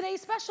 Your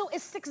today's special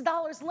is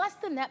 $6 less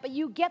than that, but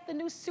you get the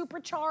new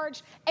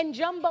supercharged and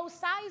jumbo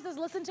sizes.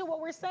 Listen to what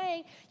we're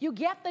saying. You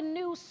get the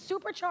new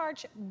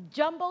supercharged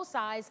jumbo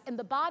size in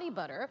the body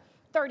butter,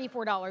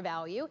 $34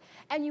 value,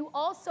 and you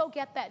also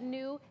get that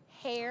new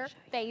hair,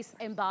 face,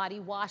 and body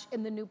wash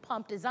in the new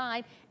pump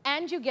design,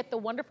 and you get the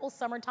wonderful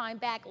summertime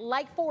bag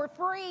like for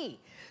free.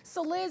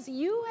 So Liz,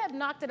 you have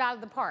knocked it out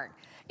of the park.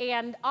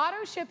 And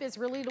auto ship is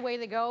really the way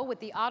to go. With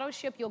the auto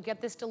ship, you'll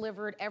get this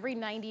delivered every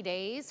 90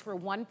 days for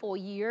 1 full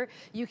year.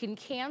 You can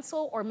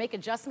cancel or make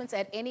adjustments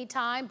at any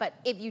time, but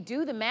if you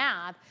do the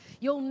math,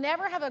 you'll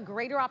never have a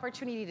greater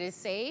opportunity to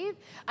save.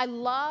 I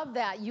love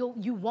that you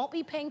won't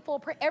be paying full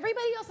price.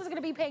 Everybody else is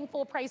gonna be paying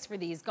full price for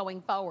these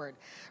going forward,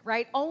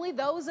 right? Only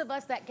those of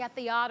us that get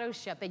the auto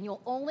ship, and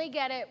you'll only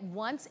get it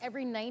once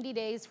every 90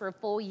 days for a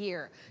full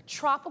year.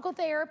 Tropical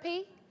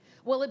therapy.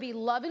 Will it be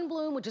Love and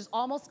Bloom, which is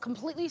almost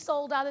completely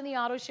sold out in the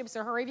auto ship,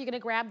 so hurry if you're gonna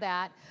grab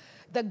that.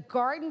 The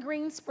Garden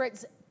Green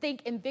Spritz,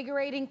 think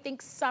invigorating,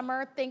 think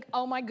summer, think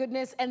oh my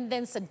goodness, and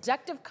then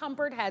Seductive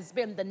Comfort has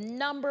been the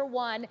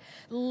 #1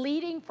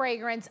 leading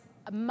fragrance.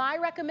 My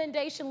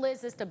recommendation,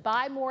 Liz, is to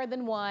buy more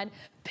than one.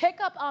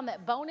 Pick up on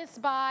that bonus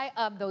buy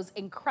of those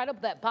incredible,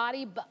 that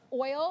body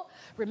oil.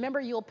 Remember,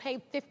 you'll pay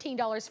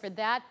 $15 for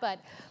that, but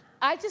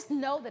I just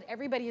know that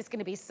everybody is going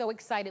to be so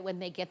excited when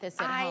they get this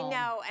at home. I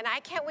know, and I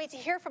can't wait to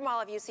hear from all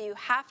of you, so you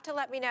have to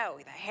let me know.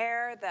 The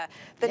hair, the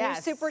new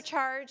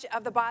supercharge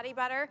of the body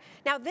butter.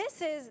 Now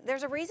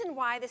there's a reason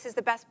why this is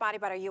the best body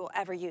butter you will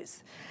ever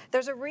use.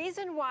 There's a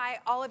reason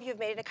why all of you have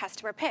made it a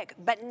customer pick,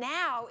 but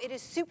now it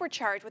is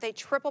supercharged with a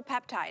triple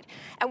peptide.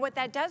 And what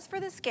that does for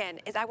the skin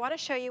is, I want to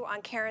show you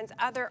on Karen's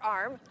other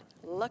arm.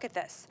 Look at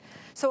this.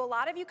 So a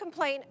lot of you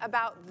complain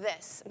about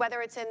this,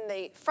 whether it's in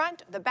the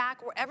front, the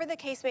back, wherever the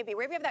case may be,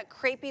 wherever you have that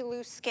crepey,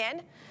 loose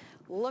skin,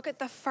 look at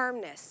the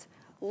firmness.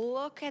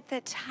 Look at the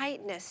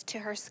tightness to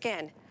her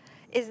skin.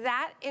 Is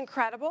that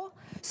incredible?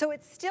 So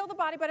it's still the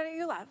body butter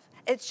you love.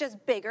 It's just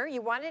bigger.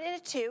 You want it in a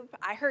tube.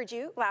 I heard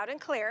you loud and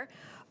clear.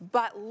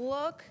 But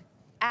look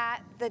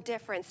at the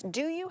difference.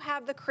 Do you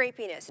have the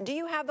crepiness? Do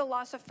you have the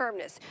loss of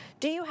firmness?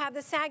 Do you have the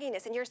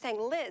sagginess? And you're saying,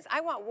 Liz,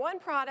 I want one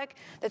product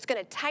that's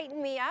gonna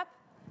tighten me up.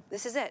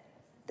 This is it.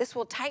 This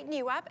will tighten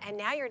you up, and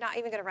now you're not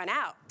even gonna run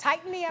out.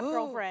 Tighten me up,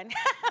 girlfriend.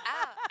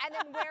 And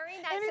then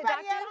wearing that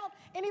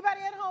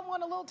Anybody at home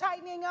want a little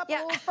tightening up, a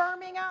little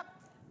firming up?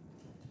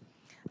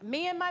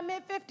 Me in my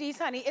mid-50s,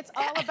 honey, it's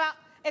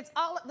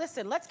all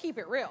listen, let's keep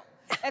it real.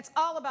 It's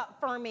all about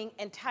firming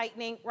and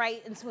tightening,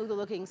 right, and smoother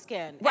looking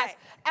skin. Right.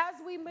 As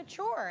we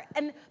mature.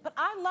 But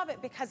I love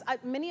it because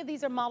many of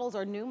these models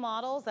are new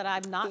models that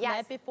I've not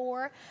met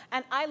before.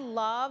 And I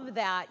love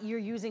that you're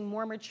using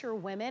more mature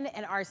women,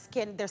 and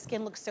their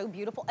skin looks so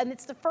beautiful. And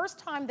it's the first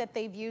time that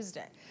they've used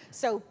it.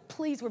 So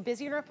please, we're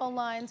busy on our phone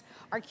lines.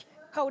 Our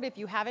code, if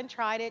you haven't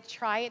tried it,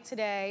 try it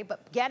today,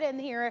 but get in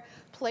here,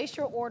 place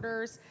your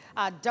orders.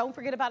 Don't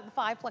forget about the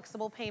 5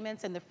 flexible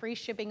payments and the free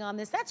shipping on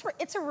this.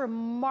 It's a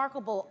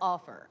remarkable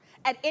offer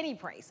at any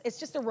price. It's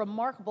just a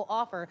remarkable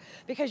offer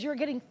because you're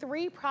getting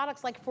 3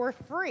 products like for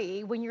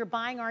free when you're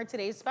buying our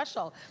today's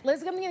special.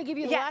 Liz, I'm gonna give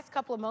you the last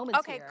couple of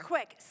moments here. Okay,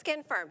 quick,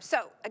 Skin Firm.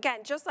 So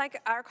again, just like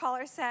our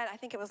caller said, I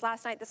think it was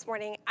last night, this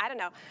morning, I don't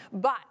know,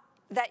 but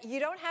that you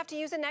don't have to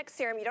use a neck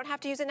serum, you don't have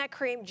to use a neck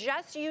cream,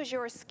 just use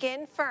your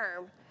Skin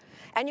Firm.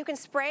 And you can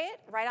spray it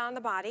right on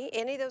the body,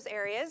 any of those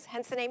areas,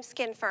 hence the name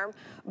Skin Firm,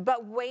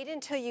 but wait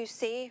until you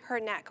see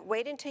her neck.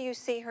 Wait until you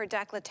see her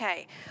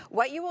décolleté.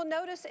 What you will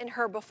notice in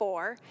her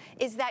before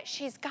is that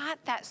she's got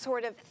that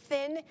sort of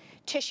thin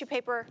tissue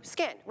paper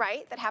skin,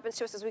 right? That happens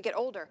to us as we get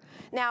older.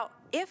 Now,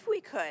 if we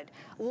could,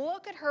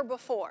 look at her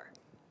before,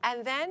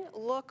 and then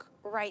look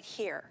right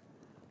here.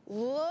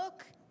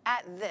 Look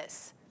at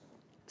this.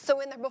 So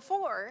in the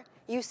before,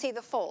 you see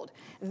the fold.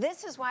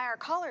 This is why our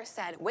caller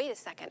said, wait a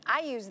second, I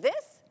use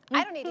this?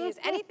 I don't need to use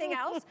anything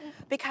else,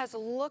 because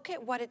look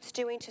at what it's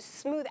doing to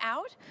smooth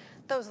out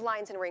those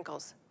lines and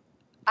wrinkles.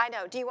 I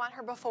know, do you want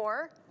her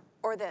before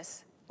or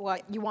this? Well,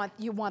 you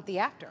want the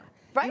after.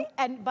 Right?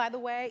 And by the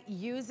way,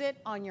 use it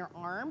on your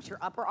arms, your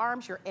upper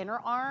arms, your inner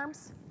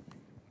arms.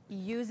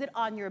 use it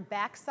on your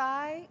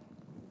backside,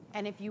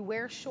 and if you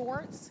wear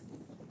shorts,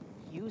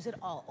 use it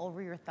all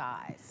over your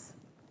thighs.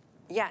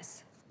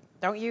 Yes.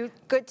 Don't you?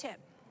 Good tip.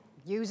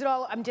 Use it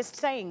all. I'm just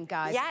saying,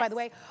 guys. Yes. By the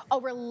way,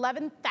 over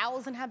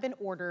 11,000 have been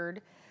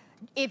ordered.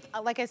 If,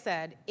 like I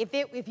said,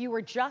 if you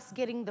were just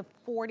getting the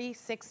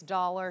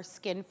 $46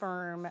 Skin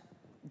Firm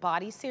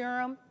body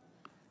serum,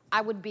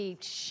 I would be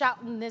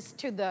shouting this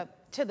to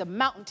the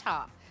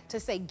mountaintop to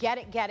say, get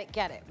it, get it,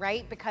 get it,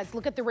 right? Because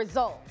look at the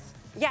results.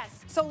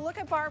 Yes, so look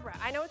at Barbara.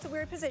 I know it's a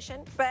weird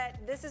position, but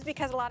this is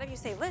because a lot of you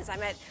say, Liz,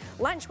 I'm at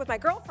lunch with my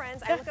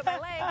girlfriends, I look at my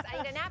legs,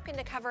 I need a napkin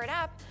to cover it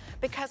up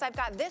because I've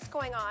got this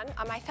going on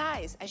my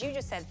thighs, as you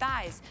just said,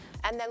 thighs,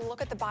 and then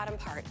look at the bottom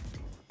part.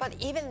 But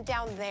even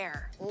down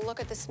there, look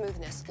at the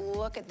smoothness,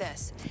 look at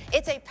this.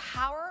 It's a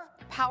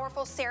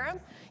powerful serum.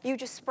 You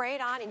just spray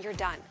it on and you're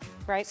done.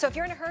 Right. So if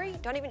you're in a hurry,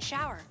 don't even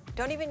shower.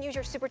 Don't even use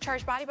your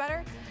supercharged body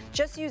butter.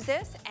 Just use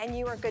this and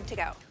you are good to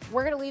go.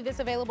 We're gonna leave this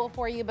available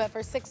for you, but for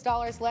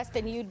 $6 less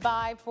than you'd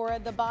buy for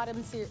the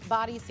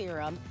body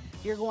serum,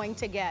 you're going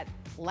to get,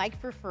 like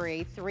for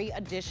free, 3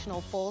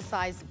 additional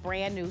full-size,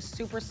 brand new,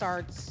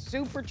 supercharged,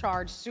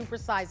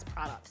 supersized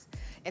products.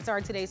 It's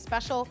our today's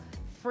special.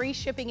 Free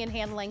shipping and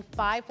handling,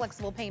 5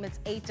 flexible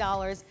payments,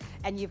 $8,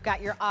 and you've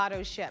got your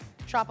auto ship.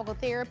 Tropical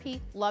Therapy,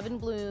 Love and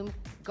Bloom,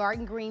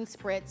 Garden Green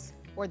Spritz,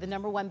 or the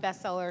 #1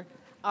 bestseller,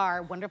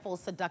 our Wonderful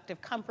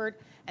Seductive Comfort.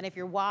 And if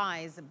you're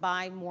wise,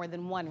 buy more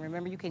than one.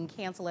 Remember, you can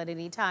cancel at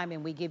any time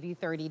and we give you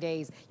 30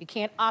 days. You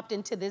can't opt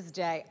into this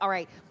day. All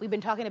right, we've been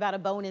talking about a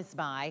bonus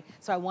buy,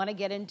 so I want to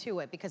get into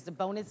it because the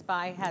bonus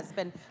buy has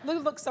been,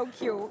 look so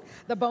cute.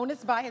 The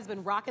bonus buy has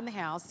been rocking the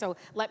house. So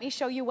let me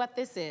show you what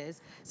this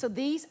is. So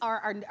these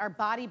are our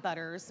body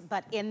butters,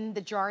 but in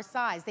the jar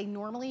size. They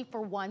normally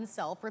for one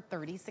sell for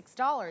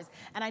 $36.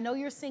 And I know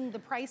you're seeing the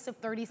price of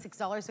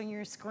 $36 on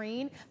your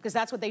screen because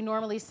that's what they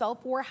normally sell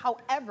for.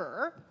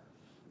 However,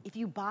 if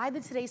you buy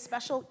the Today's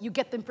Special, you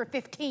get them for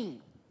 $15.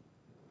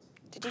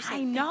 Did you say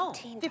I know,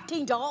 $15?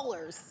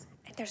 $15.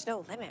 And there's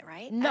no limit,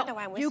 right? No, I know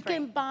I'm you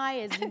whispering. can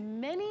buy as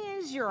many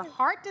as your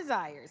heart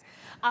desires.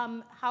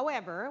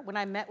 However, when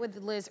I met with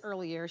Liz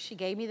earlier, she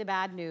gave me the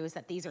bad news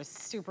that these are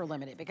super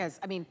limited because,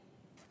 I mean,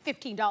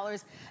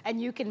 $15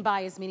 and you can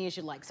buy as many as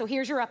you like. So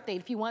here's your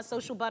update. If you want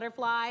Social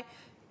Butterfly,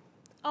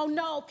 oh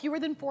no, fewer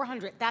than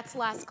 400. That's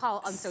last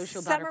call on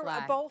Social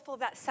Butterfly. A bowl full of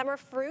that summer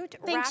fruit.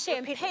 Think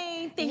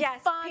champagne, think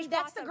fun.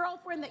 That's the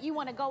girlfriend that you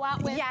want to go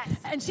out with. Yes.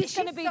 And she's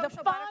going to be the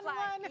fun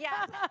butterfly. one.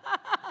 Yeah.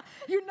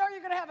 You know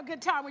you're going to have a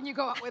good time when you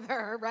go out with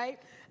her, right?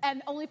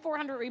 And only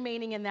 400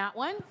 remaining in that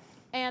one.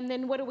 And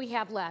then what do we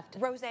have left?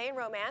 Rosé and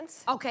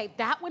Romance. Okay,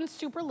 that one's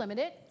super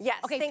limited. Yes,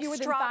 okay, think fewer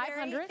than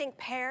strawberry, 500. think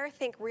pear,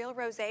 think real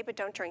rosé, but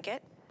don't drink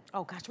it.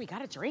 Oh gosh, we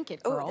gotta drink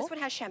it, girl. Oh, this one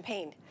has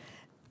champagne.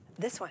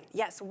 This one,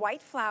 yes,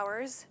 white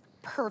flowers.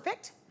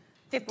 Perfect.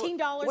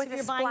 $15 with if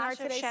you're a buying our splash of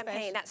today's champagne,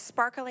 special. that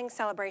sparkling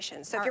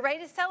celebration. So if you're ready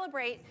to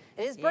celebrate,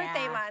 it is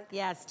birthday month.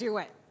 Yes, do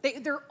it.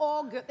 They're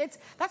all good. That's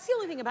the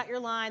only thing about your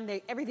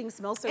line. Everything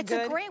smells so good.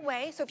 It's a great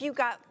way. So if you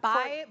got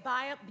buy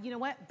you know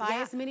what? Buy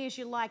as many as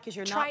you like because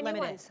you're not limited. Try new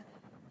ones.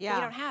 Yeah.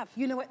 You don't have.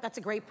 You know what? That's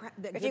a great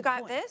If you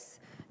got this,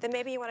 then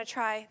maybe you want to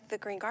try the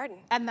Green Garden.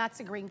 And that's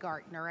a Green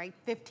Garden, all right?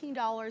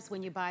 $15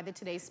 when you buy the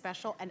Today's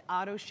Special, and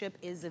auto ship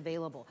is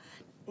available.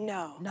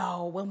 No.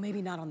 No, well,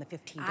 maybe not on the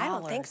 $15. I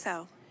don't think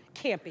so.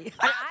 Can't be.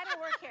 I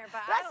don't work here,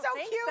 but I don't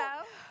think cute.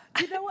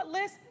 so. You know what,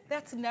 Liz?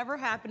 That's never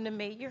happened to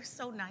me. You're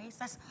so nice.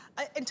 That's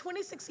in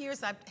 26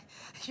 years,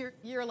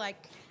 you're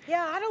like,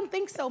 yeah, I don't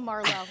think so,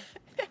 Marlo.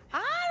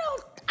 I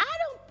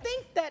don't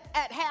think that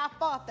at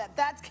half off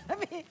that's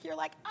gonna be. You're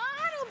like,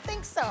 I don't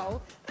think so.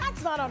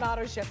 That's not on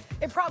auto ship.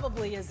 It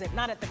probably isn't.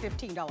 Not at the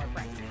 $15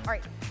 price. All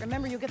right.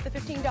 Remember, you get the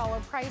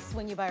 $15 price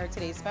when you buy our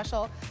Today's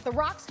Special. The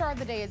rock star of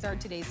the day is our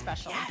Today's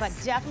Special, yes. but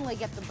definitely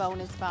get the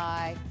bonus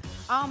buy.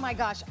 Oh my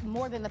gosh,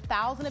 more than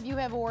 1,000 of you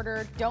have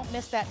ordered. Don't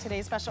miss that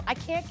Today's Special. I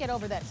can't get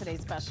over that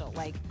Today's Special.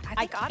 Like, I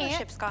think auto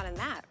ship's gone in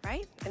that,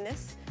 right? In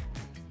this,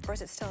 or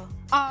is it still?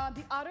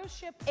 The auto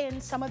ship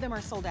and some of them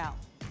are sold out.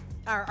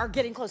 Are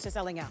getting close to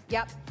selling out.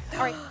 Yep. All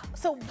right.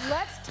 So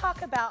let's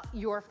talk about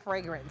your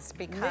fragrance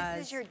because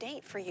this is your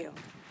date for you.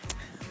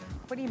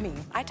 What do you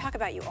mean? I talk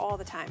about you all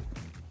the time.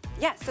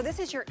 Yes, so this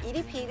is your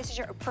EDP, this is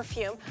your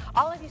perfume.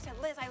 All of you said,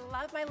 Liz, I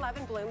love my Love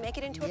and Bloom, make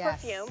it into a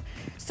perfume.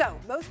 So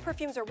most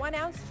perfumes are 1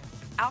 ounce,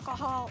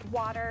 alcohol,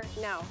 water,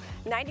 no,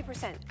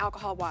 90%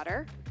 alcohol,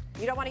 water.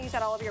 You don't want to use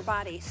that all over your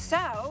body. So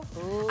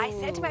I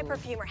said to my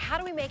perfumer, how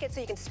do we make it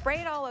so you can spray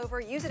it all over,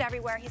 use it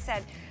everywhere? He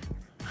said,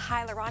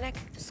 hyaluronic,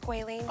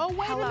 squalene. Oh,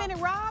 wait a minute,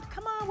 Rob.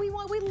 Come on, we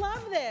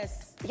love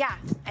this. Yeah,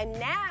 and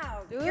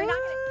now you're not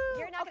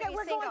gonna okay, be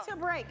we're single. going to a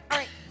break. All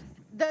right,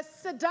 the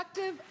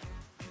Seductive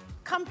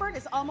Comfort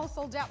is almost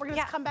sold out. We're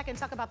gonna come back and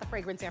talk about the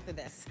fragrance after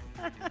this.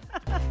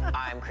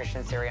 I'm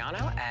Christian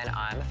Siriano, and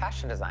I'm a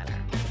fashion designer.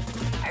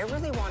 I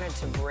really wanted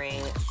to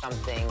bring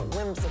something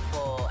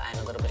whimsical and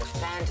a little bit of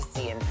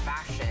fantasy and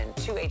fashion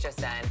to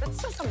HSN, but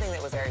still something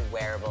that was very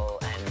wearable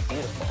and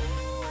beautiful.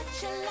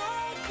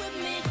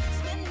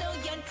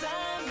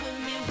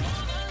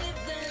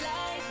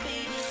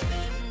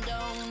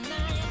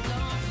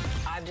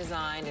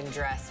 designed and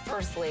dressed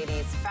first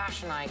ladies,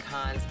 fashion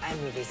icons,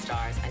 and movie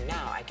stars, and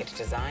now I get to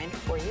design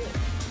for you.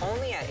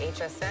 Only at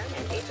HSN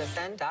and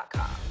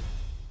hsn.com.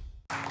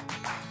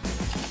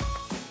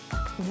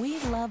 We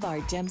love our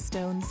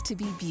gemstones to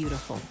be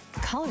beautiful,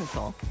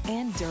 colorful,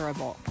 and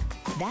durable.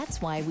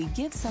 That's why we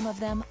give some of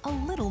them a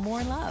little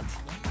more love.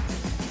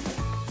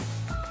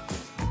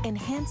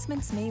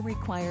 Enhancements may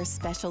require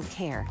special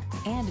care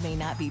and may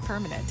not be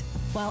permanent,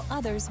 while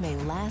others may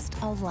last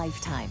a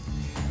lifetime.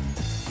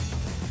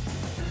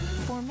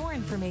 For more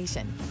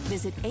information,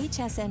 visit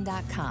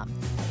hsn.com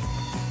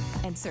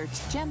and search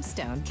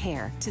Gemstone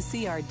Care to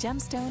see our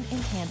gemstone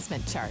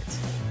enhancement chart.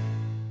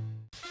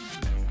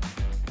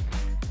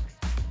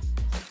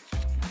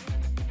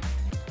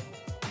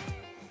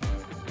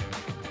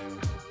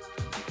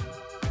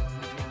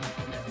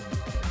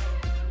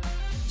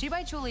 G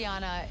by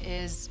Juliana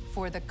is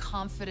for the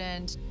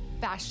confident,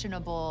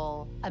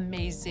 fashionable,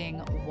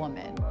 amazing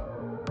woman.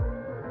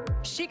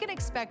 She can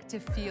expect to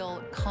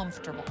feel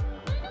comfortable.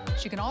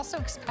 She can also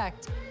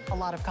expect a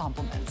lot of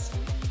compliments.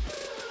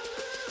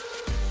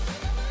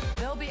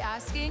 They'll be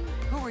asking,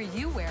 who are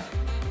you wearing?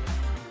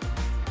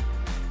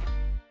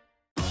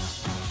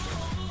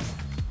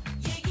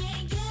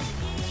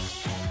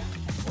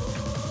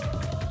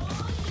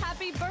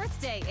 Happy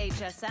birthday,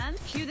 HSN.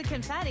 Cue the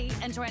confetti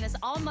and join us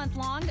all month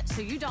long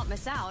so you don't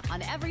miss out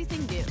on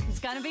everything new. It's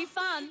gonna be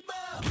fun.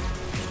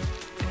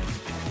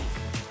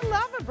 I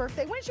love a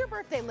birthday. When's your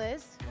birthday,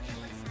 Liz?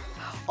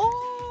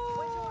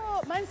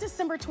 Oh, mine's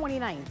December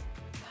 29th.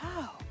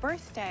 Oh,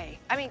 birthday.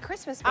 I mean,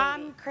 Christmas baby.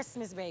 I'm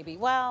Christmas baby.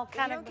 Well,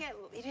 kind of.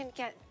 You didn't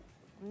get.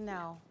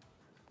 No,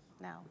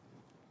 no,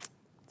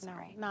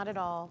 Sorry. no, not at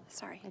all.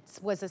 Sorry. It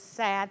was a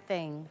sad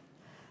thing,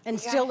 and You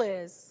still got-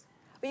 is.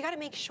 But you got to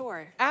make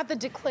sure. I have to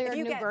declare If a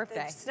you new get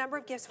birthday. the number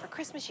of gifts for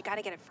Christmas, you got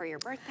to get it for your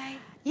birthday.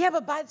 Yeah,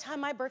 but by the time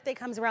my birthday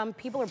comes around,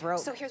 people are broke.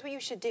 So here's what you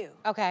should do.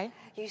 Okay.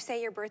 You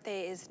say your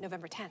birthday is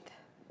November 10th.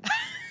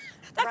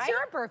 That's right?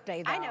 your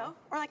birthday, though. I know.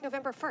 Or like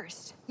November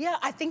 1st. Yeah,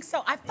 I think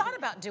so. I've thought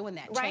about doing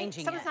that, Right?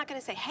 changing Someone's it. not going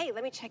to say, hey,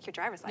 let me check your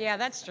driver's license. Yeah,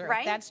 that's true.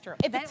 Right? That's true.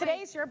 If That way-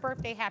 today's your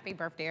birthday, happy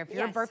birthday. If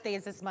your Yes. birthday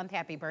is this month,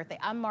 happy birthday.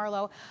 I'm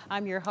Marlo.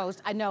 I'm your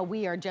host. I know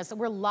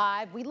we're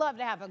live. We love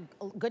to have a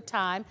good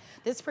time.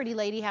 This pretty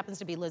lady happens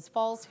to be Liz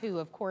Falls, who,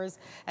 of course,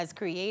 has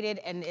created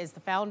and is the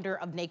founder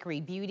of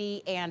Nakery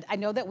Beauty. And I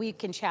know that we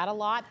can chat a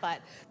lot,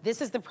 but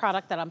this is the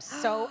product that I'm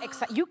so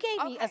excited. You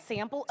gave me a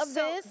sample of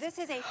this. This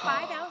is a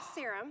 5-ounce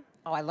serum.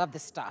 Oh, I love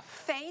this stuff.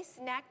 Face,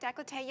 neck,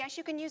 décolleté. Yes,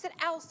 you can use it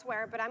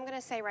elsewhere, but I'm going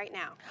to say right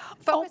now,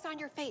 focus on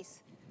your face.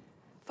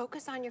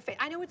 Focus on your face.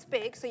 I know it's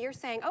big, so you're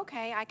saying,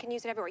 okay, I can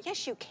use it everywhere.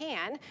 Yes, you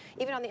can,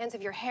 even on the ends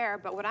of your hair,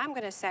 but what I'm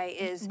going to say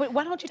is... But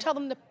why don't you tell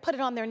them to put it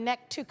on their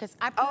neck, too? Because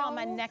I put it on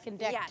my neck and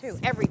neck, yes. too,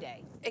 every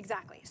day.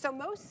 Exactly. So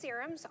most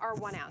serums are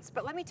 1 ounce,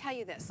 but let me tell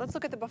you this. Let's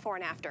look at the before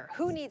and after.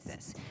 Who needs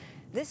this?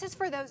 This is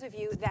for those of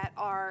you that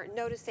are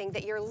noticing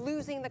that you're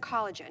losing the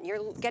collagen.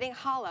 You're getting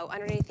hollow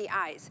underneath the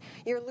eyes.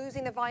 You're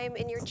losing the volume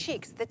in your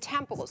cheeks, the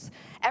temples.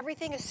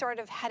 Everything is sort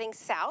of heading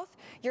south.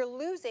 You're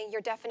losing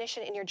your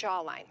definition in your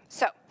jawline.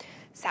 So,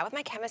 sat with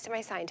my chemist and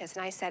my scientist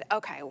and I said,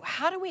 okay,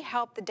 how do we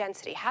help the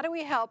density? How do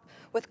we help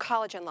with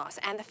collagen loss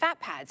and the fat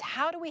pads?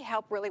 How do we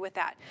help really with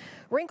that?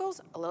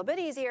 Wrinkles, a little bit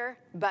easier,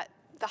 but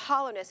the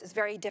hollowness is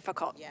very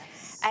difficult.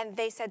 Yes. And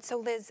they said, so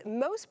Liz,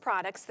 most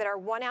products that are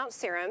 1 ounce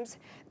serums,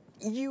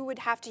 you would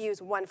have to use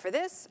one for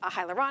this, a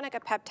hyaluronic, a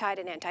peptide,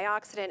 an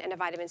antioxidant, and a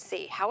vitamin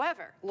C.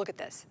 However, look at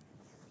this.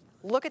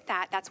 Look at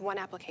that, that's one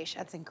application.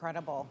 That's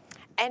incredible.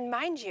 And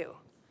mind you,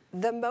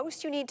 the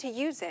most you need to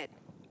use it,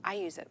 I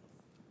use it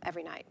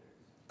every night.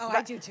 Oh,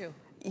 I do too.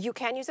 You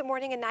can use it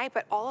morning and night,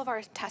 but all of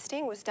our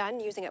testing was done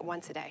using it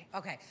once a day.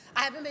 Okay.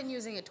 I haven't been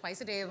using it twice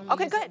a day. I've only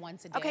Okay, used good. it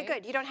once a day. Okay,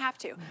 good. You don't have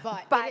to.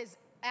 But it is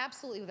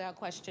absolutely, without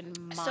question,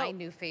 my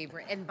new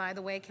favorite. And by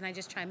the way, can I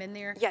just chime in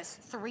there? Yes.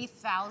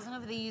 3,000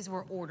 of these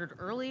were ordered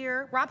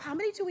earlier. Rob, how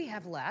many do we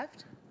have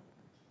left?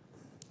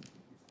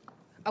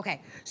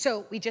 Okay,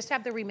 so we just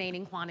have the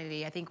remaining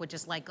quantity. I think with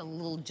just like a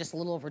little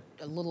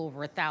over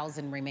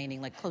 1,000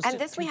 remaining, like close to. And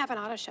this we have an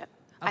auto ship,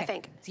 I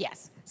think.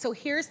 Yes. So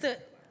here's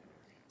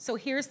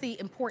the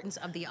importance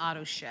of the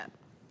auto ship.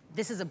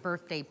 This is a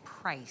birthday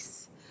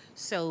price.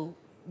 So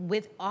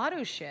with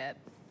auto ship,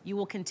 you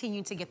will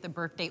continue to get the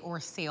birthday or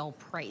sale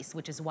price,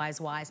 which is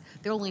wise.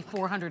 There are only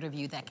 400 of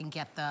you that can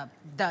get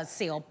the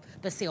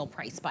sale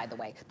price, by the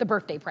way, the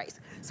birthday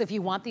price. So if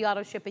you want the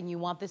auto ship and you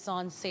want this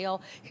on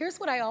sale, here's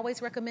what I always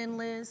recommend,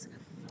 Liz.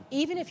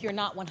 Even if you're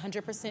not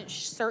 100%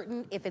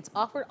 certain, if it's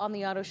offered on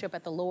the auto ship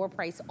at the lower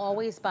price,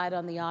 always buy it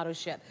on the auto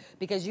ship,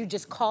 because you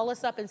just call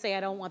us up and say, I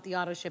don't want the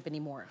auto ship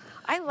anymore.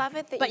 I love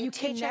it that you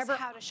teach us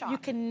how to shop. You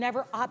can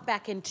never opt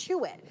back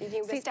into it.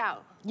 You missed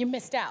out. You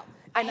missed out.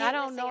 And I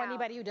don't know missing out.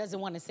 anybody who doesn't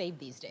want to save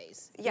these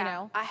days. Yeah, You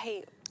know? I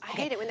hate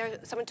it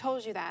when someone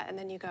tells you that and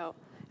then you go,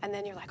 and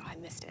then you're like, oh, I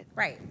missed it.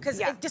 Right,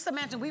 because just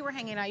imagine we were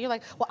hanging out, you're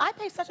like, well, I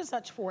pay such and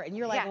such for it, and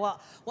you're like,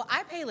 well,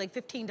 I pay like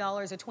 $15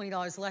 or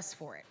 $20 less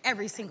for it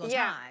every single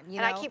time, you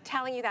know? And I keep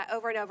telling you that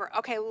over and over.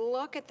 Okay,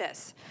 look at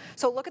this.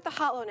 So look at the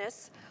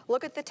hollowness,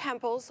 look at the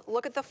temples,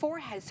 look at the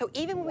forehead. So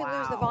even when we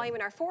lose the volume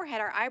in our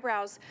forehead, our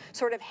eyebrows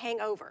sort of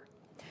hang over.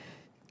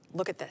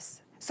 Look at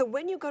this. So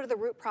when you go to the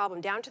root problem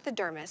down to the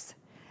dermis,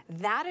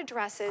 that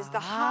addresses the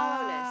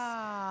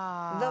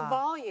hollowness, the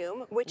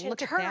volume, which in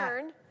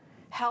turn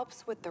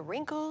helps with the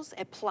wrinkles,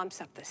 it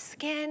plumps up the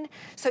skin.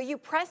 So you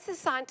press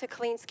this on to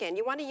clean skin.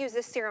 You want to use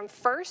this serum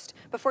first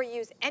before you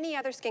use any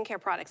other skincare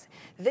products.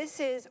 This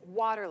is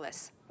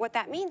waterless. What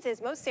that means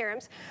is most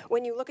serums,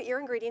 when you look at your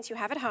ingredients you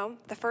have at home,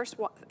 the first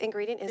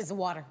ingredient is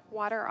water.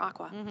 Water or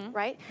aqua,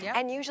 right? Yep.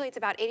 And usually it's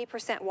about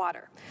 80%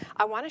 water.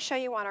 I want to show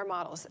you on our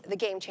models the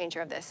game changer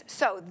of this.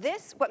 So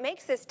this, what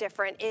makes this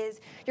different is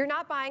you're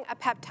not buying a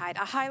peptide,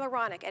 a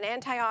hyaluronic, an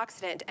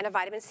antioxidant, and a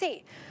vitamin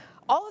C.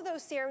 All of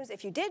those serums,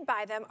 if you did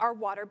buy them, are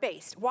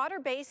water-based.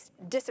 Water-based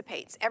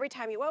dissipates. Every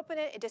time you open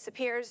it, it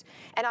disappears.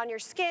 And on your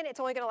skin, it's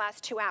only going to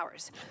last 2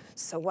 hours.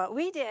 So what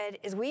we did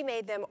is we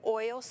made them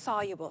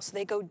oil-soluble. So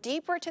they go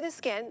deeper to the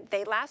skin,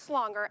 they last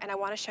longer, and I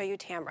want to show you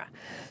Tamra.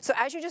 So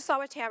as you just saw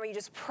with Tamra, you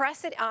just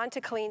press it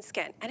onto clean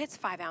skin, and it's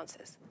 5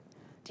 ounces.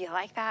 Do you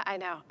like that? I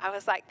know. I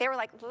was like, they were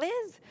like,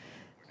 Liz,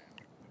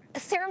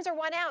 serums are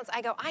 1 ounce.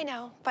 I go, I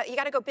know, but you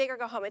got to go big or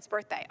go home. It's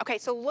birthday. Okay,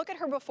 so look at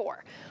her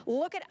before.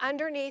 Look at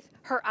underneath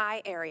her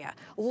eye area.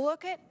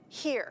 Look at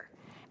here,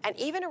 and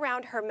even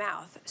around her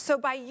mouth. So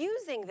by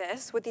using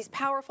this with these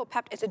powerful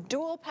peptides, it's a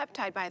dual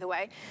peptide, by the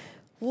way,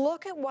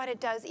 look at what it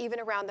does even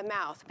around the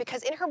mouth.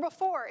 Because in her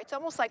before, it's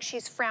almost like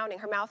she's frowning.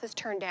 Her mouth is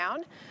turned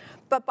down.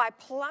 But by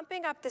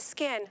plumping up the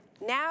skin,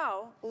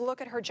 now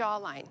look at her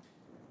jawline.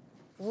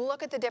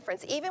 Look at the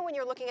difference. Even when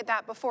you're looking at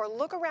that before,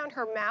 look around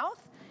her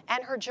mouth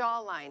and her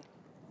jawline.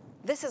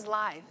 This is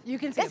live. You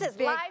can see this is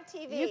live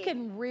TV. You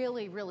can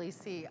really, really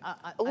see.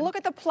 Look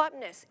at the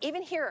plumpness,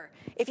 even here.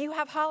 If you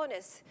have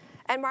hollowness,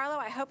 and Marlo,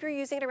 I hope you're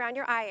using it around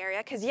your eye area,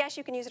 because yes,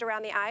 you can use it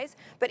around the eyes,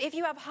 but if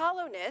you have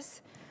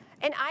hollowness,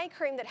 an eye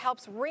cream that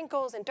helps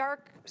wrinkles and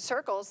dark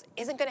circles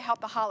isn't going to help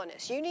the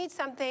hollowness. You need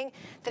something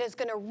that is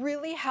going to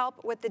really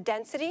help with the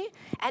density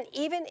and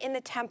even in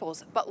the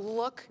temples, but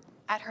look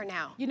at her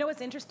now. You know what's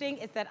interesting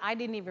is that I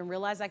didn't even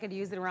realize I could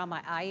use it around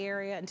my eye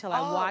area until I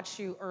watched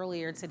you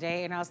earlier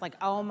today, and I was like,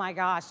 oh my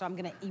gosh, so I'm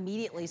gonna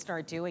immediately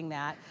start doing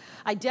that.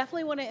 I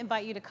definitely wanna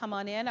invite you to come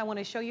on in. I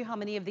wanna show you how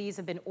many of these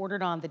have been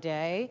ordered on the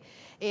day.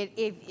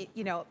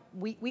 You know,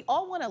 we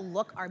all wanna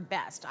look our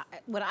best.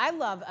 What I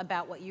love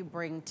about what you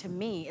bring to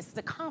me is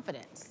the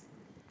confidence.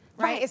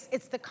 Right?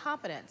 It's the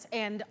confidence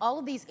and all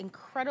of these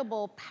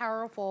incredible,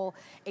 powerful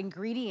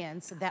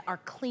ingredients that are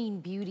clean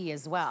beauty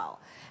as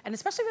well. And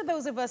especially for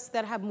those of us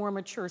that have more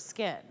mature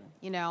skin.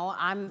 You know,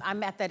 I'm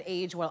at that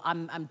age where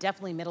I'm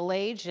definitely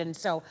middle-aged, and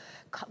so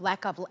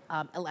lack of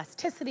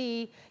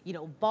elasticity, you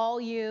know,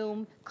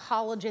 volume,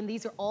 collagen,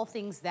 these are all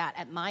things that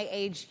at my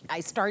age I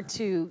start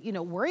to, you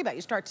know, worry about.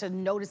 You start to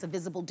notice a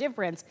visible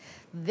difference.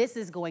 This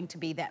is going to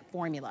be that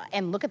formula.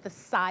 And look at the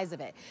size of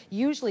it.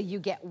 Usually you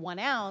get 1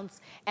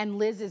 ounce, and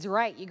Liz is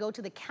right. You go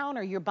to the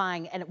counter, you're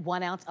buying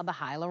 1 ounce of the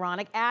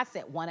hyaluronic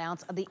acid, 1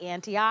 ounce of the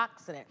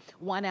antioxidant,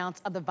 1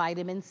 ounce of the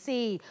vitamin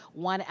C,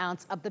 1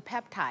 ounce of the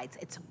peptides.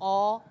 It's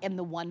all in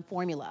the one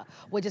formula,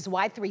 which is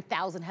why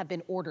 3,000 have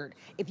been ordered.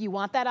 If you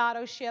want that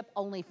auto ship,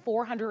 only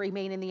 400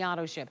 remain in the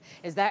auto ship.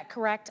 Is that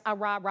correct,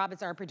 Rob? Rob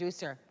is our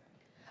producer.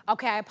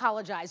 Okay, I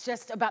apologize,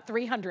 just about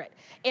 300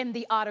 in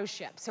the auto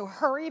ship. So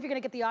hurry if you're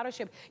gonna get the auto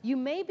ship. You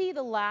may be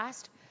the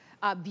last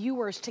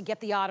viewers to get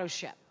the auto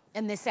ship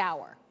in this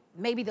hour.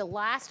 Maybe the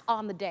last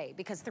on the day,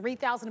 because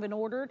 3,000 have been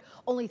ordered,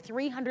 only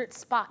 300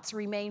 spots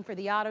remain for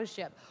the auto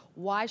ship.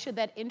 Why should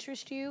that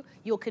interest you?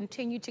 You'll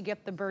continue to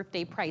get the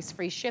birthday price,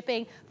 free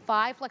shipping,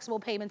 5 flexible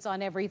payments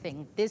on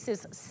everything. This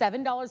is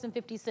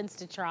 $7.50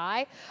 to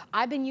try.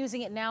 I've been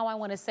using it now, I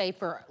wanna say,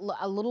 for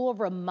a little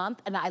over a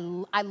month, and I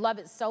love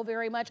it so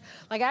very much.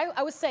 Like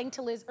I was saying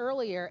to Liz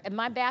earlier, in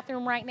my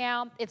bathroom right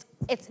now, it's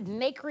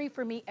Nakery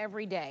for me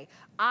every day.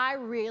 I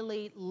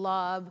really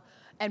love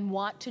and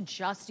want to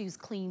just use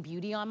clean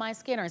beauty on my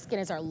skin. Our skin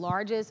is our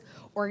largest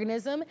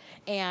organism,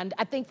 and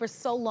I think for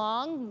so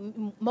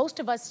long, most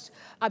of us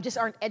just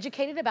aren't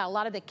educated about a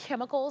lot of the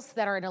chemicals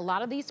that are in a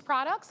lot of these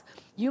products.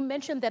 You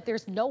mentioned that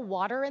there's no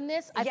water in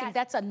this. I think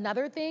that's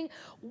another thing.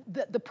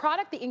 The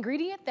product, the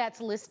ingredient that's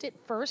listed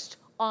first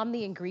on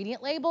the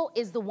ingredient label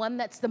is the one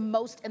that's the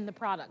most in the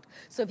product.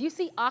 So if you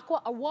see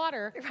aqua or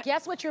water,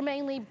 guess what you're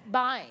mainly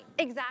buying?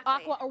 Exactly.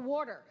 Aqua or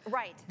water.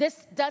 Right.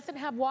 This doesn't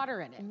have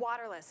water in it.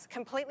 Waterless,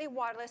 completely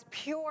waterless,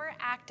 pure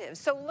active.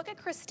 So look at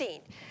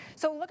Christine.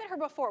 So look at her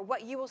before.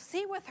 What you will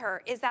see with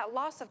her is that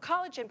loss of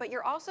collagen, but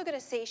you're also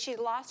gonna see she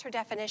lost her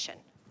definition,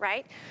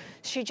 right?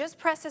 She just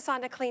pressed this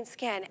onto clean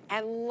skin,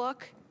 and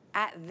look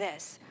at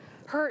this.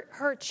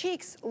 her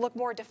cheeks look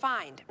more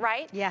defined,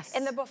 right? Yes.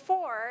 In the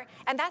before,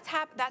 and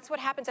that's what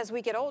happens as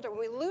we get older. When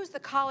we lose the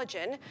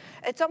collagen,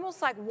 it's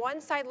almost like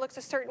one side looks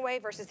a certain way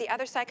versus the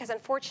other side, because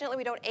unfortunately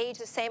we don't age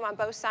the same on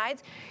both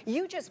sides.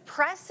 You just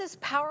press this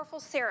powerful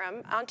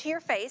serum onto your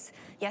face,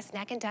 yes,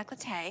 neck and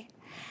décolleté,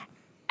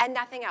 and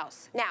nothing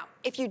else. Now,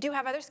 if you do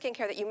have other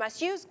skincare that you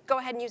must use, go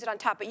ahead and use it on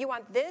top, but you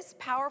want this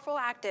powerful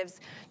actives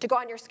to go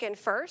on your skin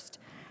first.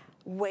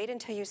 Wait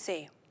until you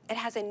see. It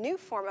has a new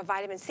form of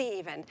vitamin C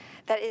even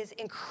that is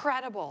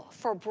incredible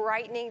for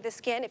brightening the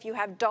skin. If you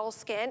have dull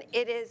skin,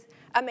 it is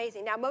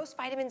amazing. Now, most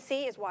vitamin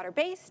C is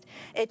water-based.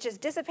 It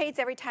just dissipates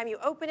every time you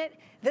open it.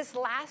 This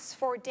lasts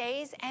for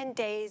days and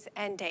days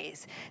and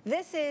days.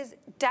 This is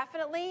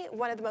definitely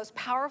one of the most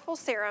powerful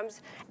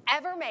serums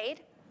ever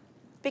made,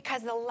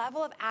 because the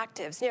level of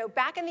actives, you know,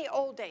 back in the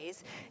old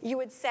days, you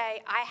would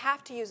say, I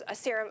have to use a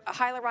serum, a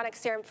hyaluronic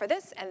serum for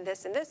this and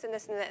this and this and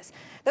this and this.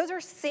 Those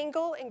are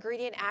single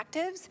ingredient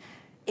actives.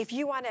 If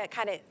you want to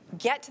kind of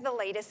get to the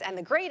latest and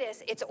the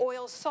greatest, it's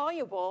oil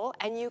soluble,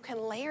 and you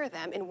can layer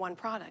them in one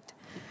product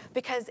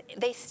because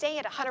they stay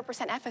at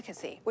 100%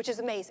 efficacy, which is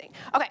amazing.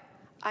 Okay,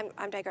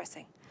 I'm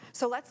digressing.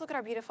 So let's look at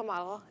our beautiful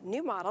model,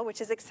 new model, which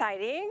is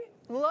exciting.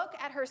 Look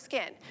at her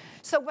skin.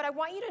 So what I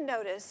want you to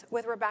notice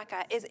with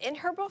Rebecca is in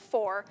her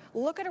before,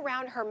 look at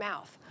around her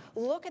mouth.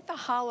 Look at the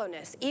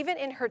hollowness. Even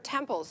in her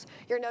temples,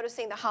 you're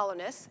noticing the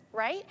hollowness,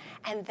 right?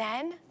 And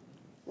then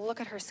look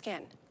at her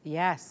skin.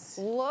 Yes.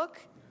 Look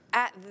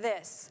at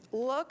this.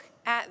 Look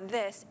at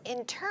this.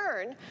 In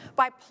turn,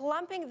 by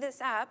plumping this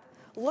up,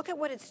 look at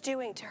what it's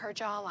doing to her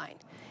jawline.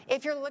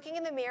 If you're looking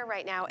in the mirror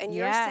right now and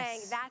you're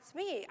saying, that's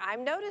me,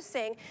 I'm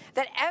noticing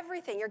that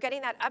everything, you're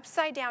getting that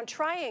upside down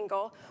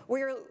triangle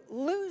where you're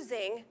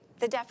losing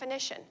the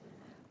definition.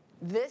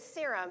 This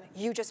serum,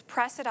 you just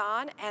press it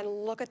on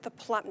and look at the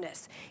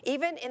plumpness.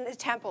 Even in the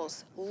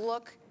temples,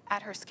 look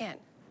at her skin.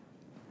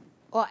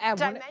 Well,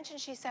 did I mention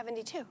she's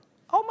 72?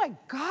 Oh my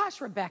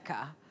gosh,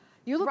 Rebecca.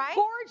 You look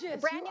gorgeous.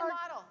 Brand new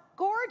model.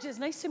 Gorgeous.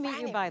 Nice to meet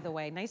you, by the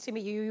way. Nice to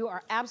meet you. You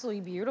are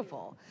absolutely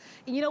beautiful.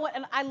 And you know what?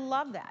 And I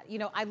love that. You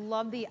know, I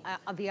love the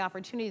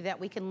opportunity that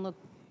we can look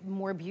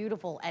more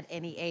beautiful at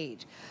any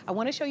age. I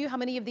want to show you how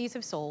many of these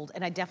have sold,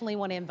 and I definitely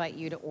want to invite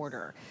you to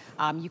order.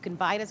 You can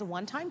buy it as a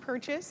one-time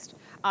purchase.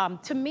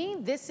 To me,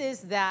 this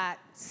is that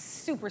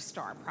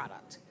superstar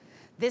product.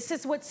 This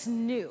is what's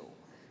new.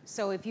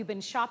 So if you've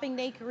been shopping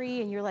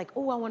Nakery and you're like,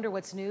 oh, I wonder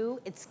what's new,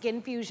 it's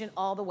Skin Fusion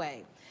all the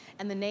way.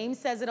 And the name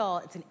says it all.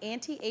 It's an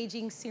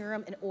anti-aging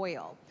serum and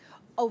oil.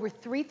 Over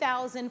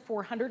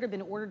 3,400 have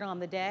been ordered on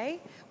the day.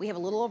 We have a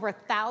little over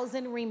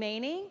 1,000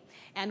 remaining,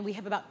 and we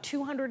have about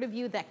 200 of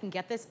you that can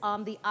get this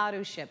on the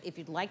auto ship. If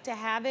you'd like to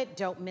have it,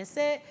 don't miss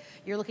it.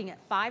 You're looking at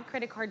 5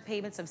 credit card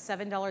payments of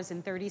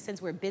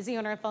 $7.30. We're busy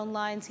on our phone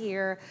lines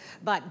here,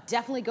 but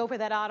definitely go for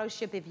that auto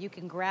ship if you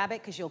can grab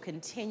it, because you'll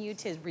continue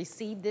to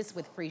receive this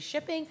with free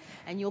shipping,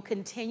 and you'll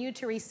continue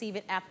to receive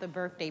it at the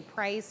birthday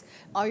price.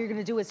 All you're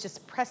gonna do is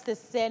just press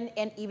this in,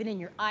 and even in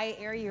your eye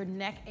area, your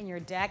neck, and your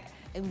deck,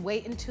 and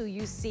wait until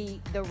you see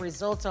the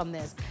results on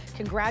this.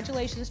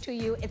 Congratulations to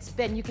you. It's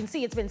been, you can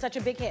see it's been such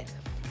a big hit.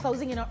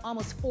 Closing in on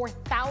almost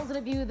 4,000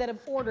 of you that have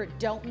ordered.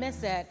 Don't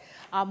miss it.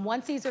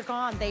 Once these are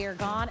gone, they are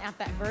gone at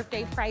that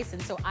birthday price,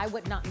 and so I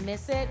would not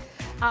miss it.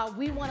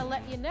 We want to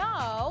let you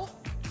know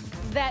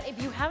that if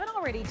you haven't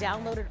already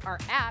downloaded our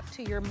app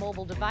to your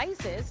mobile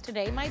devices,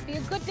 today might be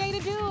a good day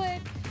to do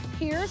it.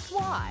 Here's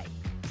why.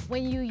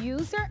 When you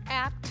use our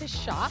app to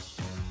shop,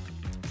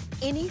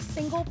 any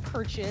single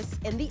purchase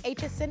in the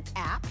HSN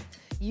app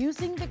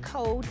using the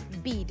code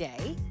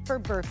BDAY for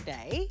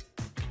birthday,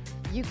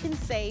 you can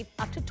save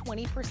up to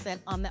 20%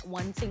 on that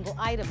one single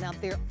item. Now,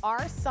 there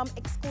are some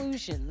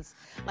exclusions,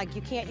 like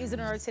you can't use it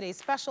in our today's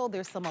special.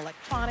 There's some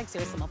electronics,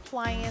 there's some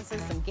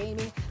appliances, some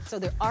gaming. So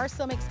there are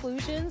some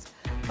exclusions,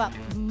 but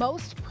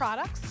most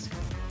products,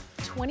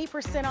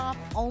 20% off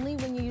only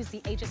when you use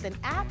the HSN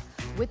app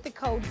with the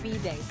code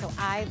BDAY. So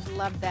I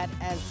love that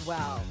as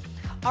well.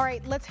 All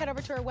right, let's head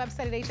over to our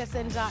website at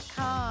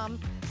hsn.com.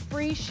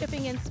 Free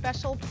shipping and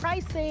special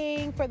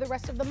pricing for the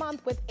rest of the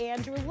month with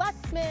Andrew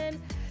Lessman.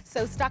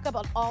 So stock up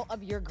on all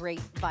of your great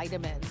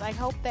vitamins. I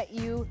hope that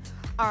you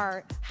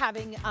are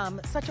having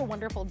such a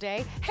wonderful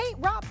day. Hey,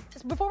 Rob,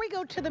 before we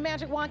go to the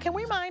magic wand, can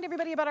we remind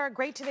everybody about our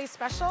Great Today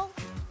special?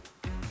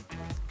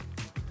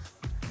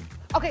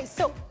 Okay,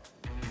 so,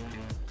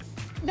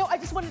 no, I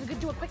just wanted to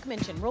do a quick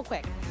mention, real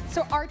quick.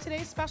 So our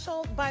today's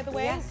special, by the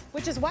way,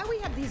 which is why we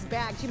have these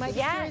bags. You might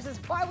be curious as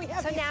why we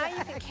have these bags. So now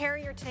you can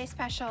carry your today's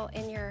special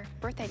in your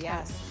birthday tote.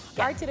 Yes.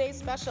 Our today's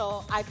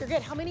special, I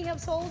forget, how many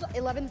have sold?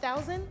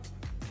 11,000?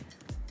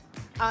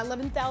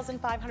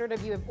 11,500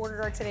 of you have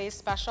ordered our today's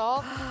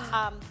special.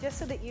 Just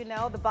so that you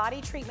know, the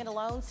body treatment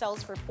alone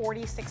sells for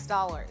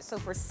 $46. So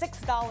for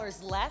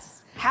 $6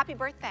 less. Happy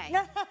birthday.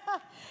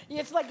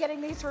 It's like getting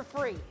these for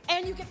free.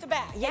 And you get the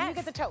bag. And you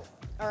get the tote.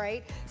 All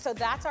right. So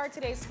that's our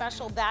today's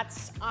special.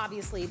 That's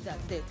obviously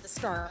the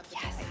star of the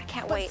day. I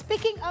can't wait.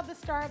 Speaking of the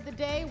star of the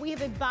day, we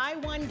have a buy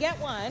one, get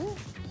one.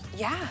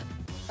 Yeah.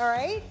 All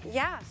right.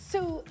 Yeah.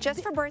 So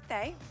just for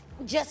birthday.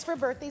 just for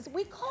birthdays.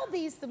 We call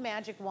these the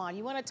magic wand.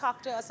 You want to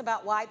talk to us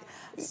about why?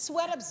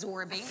 Sweat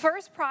absorbing.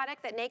 First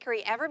product that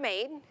Nakery ever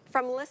made.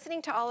 From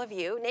listening to all of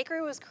you,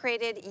 Nakery was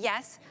created,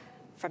 yes,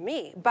 from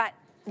me, but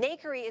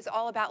Nakery is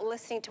all about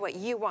listening to what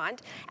you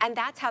want, and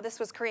that's how this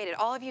was created.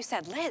 All of you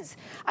said, Liz,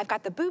 I've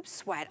got the boob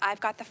sweat, I've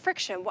got the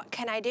friction, what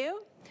can I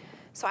do?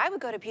 So I would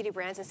go to beauty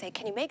brands and say,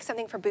 can you make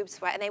something for boob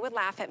sweat? And they would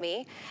laugh at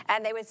me,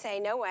 and they would say,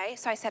 no way.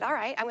 So I said, all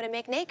right, I'm gonna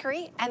make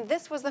Nakery, and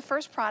this was the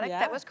first product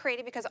that was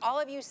created because all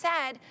of you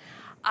said,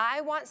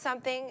 I want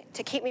something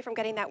to keep me from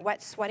getting that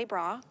wet, sweaty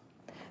bra.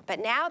 But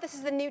now this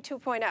is the new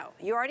 2.0.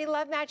 You already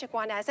love Magic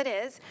Wand as it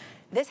is.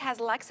 This has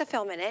Lexa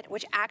film in it,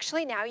 which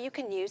actually now you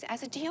can use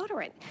as a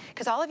deodorant.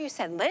 Because all of you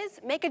said,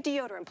 Liz, make a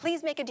deodorant,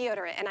 please make a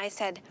deodorant. And I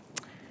said,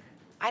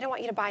 I don't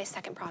want you to buy a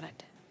second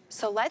product.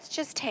 So let's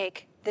just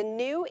take the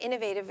new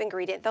innovative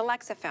ingredient, the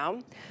Lexa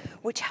film,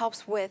 which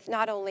helps with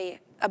not only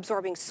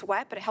absorbing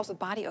sweat, but it helps with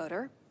body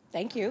odor.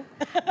 Thank you.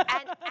 And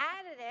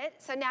added it,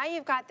 so now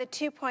you've got the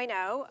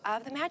 2.0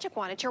 of the Magic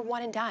Wand. It's your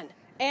one and done.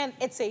 And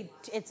it's a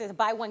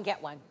buy one,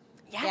 get one.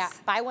 Yes. Yeah,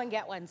 buy one,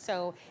 get one.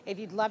 So if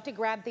you'd love to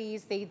grab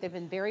these, they've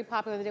been very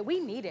popular. We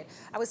need it.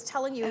 I was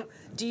telling you,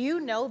 do you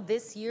know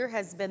this year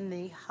has been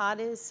the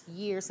hottest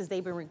year since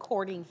they've been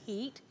recording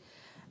heat,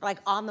 like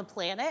on the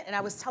planet? And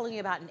I was telling you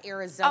about in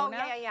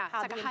Arizona. Oh, yeah.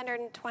 It's like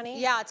 120.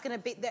 Yeah, it's going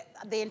to be,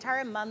 the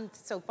entire month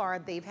so far,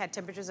 they've had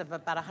temperatures of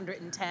about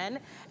 110.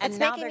 And it's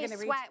now making they're me going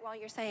to sweat while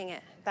you're saying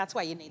it. That's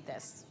why you need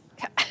this.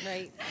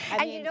 Right.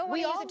 And you don't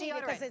want to use a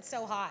deodorant because it's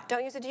so hot.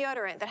 Don't use a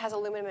deodorant that has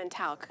aluminum and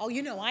talc. Oh,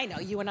 you know, I know.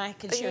 You and I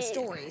can share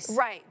stories.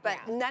 Right, but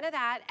none of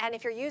that. And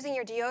if you're using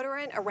your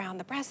deodorant around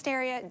the breast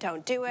area,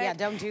 don't do it. Yeah,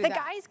 don't do that. The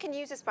guys can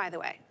use this, by the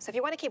way. So if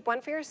you want to keep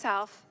one for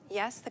yourself,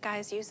 yes, the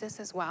guys use this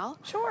as well.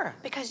 Sure.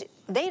 Because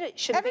they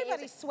should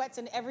Everybody sweats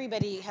and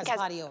everybody has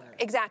body odor.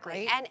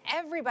 Exactly. Right? And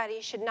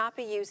everybody should not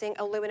be using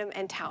aluminum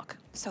and talc.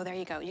 So there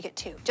you go. You get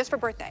two, just for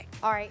birthday.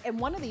 All right, and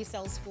one of these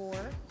sells for?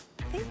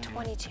 I think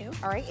 22.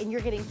 All right, and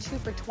you're getting 2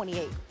 for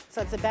 28.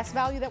 So it's the best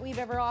value that we've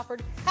ever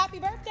offered. Happy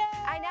birthday!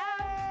 I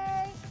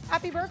know!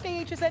 Happy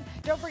birthday, HSN.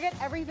 Don't forget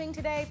everything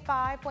today,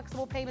 5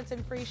 flexible payments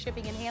and free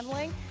shipping and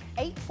handling.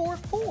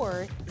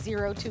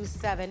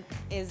 844027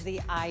 is the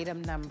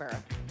item number.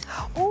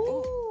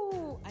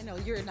 Ooh, I know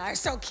you and I are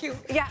so cute.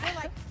 Yeah.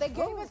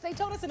 They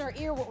told us in our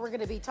ear what we're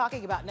gonna be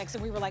talking about next,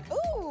 and we were like,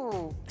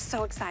 ooh.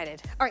 So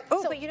excited. All right.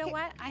 Oh, but you know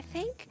what? I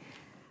think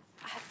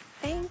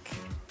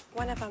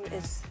one of them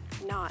is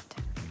not,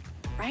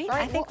 right? All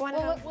right, I think one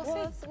of them,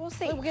 we'll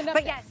see.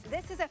 But yes,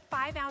 this is a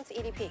 5-ounce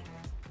EDP.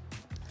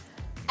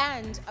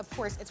 And of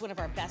course, it's one of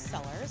our best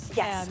sellers.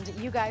 Yes. And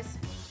you guys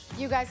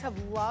have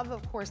love,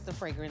 of course, the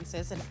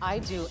fragrances, and I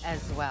do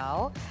as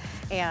well.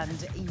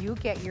 And you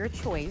get your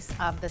choice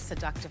of the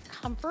Seductive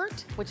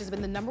Comfort, which has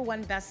been the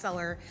 #1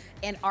 bestseller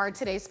in our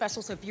Today's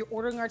Special. So if you're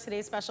ordering our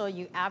Today's Special,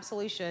 you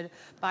absolutely should.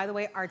 By the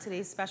way, our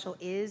Today's Special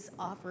is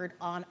offered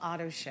on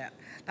auto ship.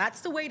 That's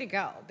the way to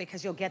go,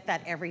 because you'll get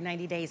that every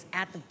 90 days.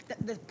 At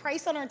the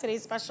price on our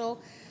Today's Special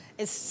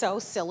is so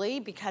silly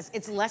because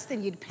it's less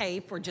than you'd pay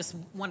for just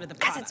one of the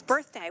products. Because it's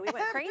birthday, we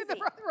went crazy.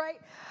 Right.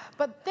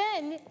 But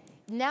then,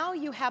 now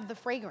you have the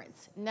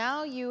fragrance.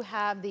 Now you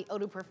have the eau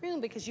de perfume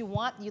because you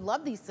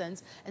love these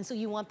scents, and so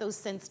you want those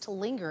scents to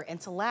linger and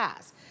to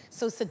last.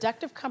 So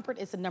Seductive Comfort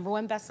is the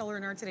 #1 bestseller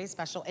in our Today's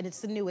Special, and it's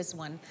the newest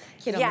one,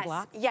 Kid on the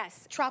Block.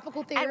 Yes.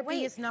 Tropical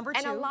Therapy is #2.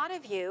 And a lot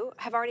of you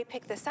have already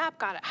picked this up,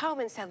 got it home,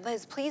 and said,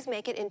 Liz, please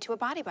make it into a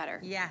body butter.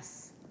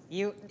 Yes.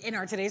 In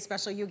our Today's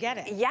Special, you get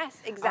it. Yes,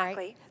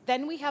 exactly. Right.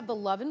 Then we have the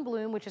Love and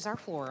Bloom, which is our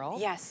floral.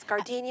 Yes,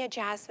 gardenia,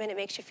 jasmine, it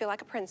makes you feel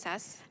like a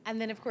princess. And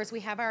then, of course, we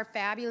have our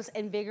fabulous,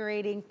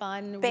 invigorating,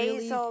 fun,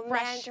 basil, really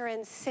fresh,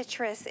 mandarin,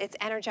 citrus, it's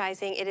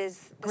energizing. It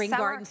is Green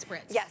Garden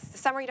Spritz. Yes, the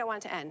summer you don't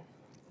want it to end.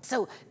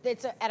 So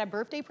it's at a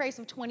birthday price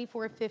of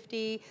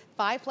 $24.50,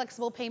 5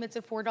 flexible payments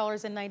of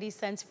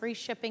 $4.90, free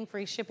shipping,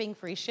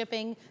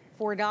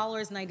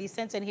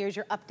 $4.90, and here's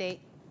your update.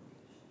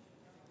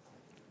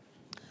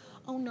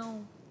 Oh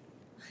no.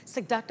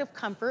 Seductive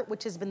Comfort,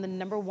 which has been the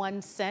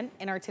 #1 scent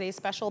in our Today's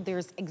Special,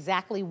 there's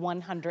exactly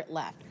 100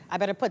 left. I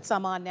better put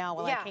some on now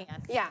while I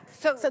can. Yeah.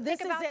 So this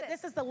is it.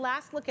 This is the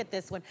last look at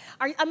this one.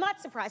 I'm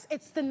not surprised.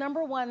 It's the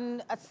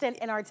 #1 scent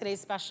in our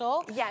Today's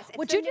Special. Yes. It's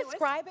Would you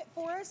describe it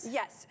for us?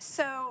 Yes.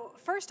 So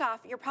first off,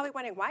 you're probably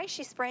wondering, why is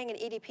she spraying an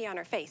EDP on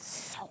her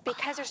face?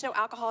 Because there's no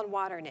alcohol and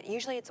water in it.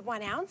 Usually it's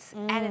 1 ounce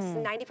and it's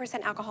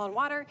 90% alcohol and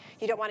water.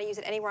 You don't want to use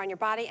it anywhere on your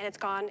body, and it's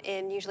gone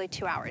in usually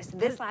 2 hours.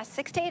 This lasts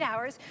 6 to 8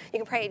 hours. You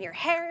can spray it in your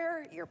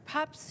hair, your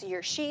pups,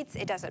 your sheets,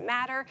 it doesn't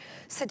matter.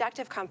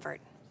 Seductive Comfort.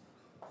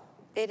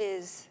 It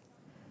is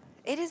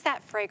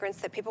that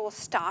fragrance that people will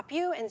stop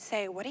you and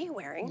say, what are you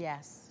wearing?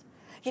 Yes.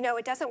 You know,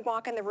 it doesn't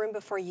walk in the room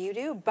before you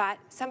do, but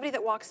somebody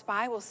that walks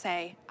by will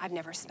say, I've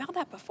never smelled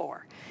that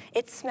before.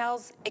 It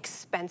smells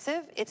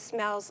expensive. It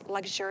smells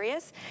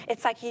luxurious.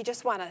 It's like you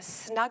just want to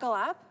snuggle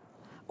up,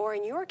 or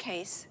in your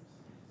case,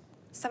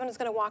 someone is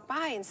going to walk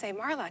by and say,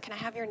 Marla, can I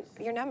have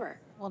your number?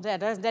 Well,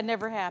 that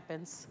never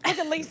happens. Look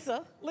at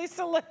Lisa.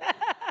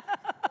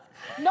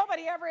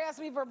 Nobody ever asked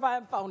me for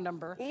my phone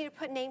number. You need to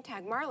put name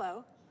tag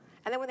Marlo,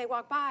 And then when they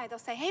walk by, they'll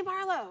say, hey,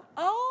 Marlo.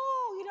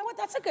 Oh, you know what?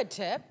 That's a good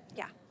tip.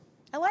 Yeah.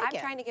 I like I'm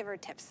trying to give her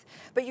tips.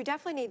 But you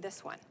definitely need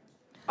this one.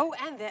 Oh,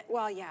 and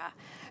well, yeah.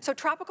 So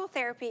Tropical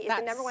Therapy is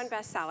the #1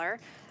 bestseller.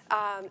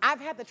 I've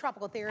had the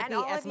Tropical Therapy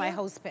as my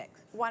host pick.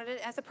 Wanted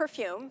it as a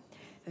perfume.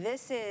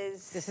 This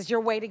is your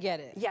way to get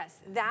it. Yes,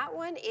 that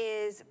one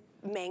is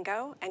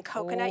mango and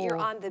coconut. You're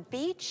on the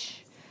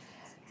beach.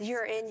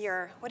 You're in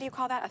your, what do you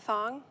call that, a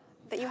thong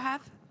that you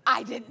have?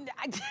 I didn't.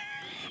 And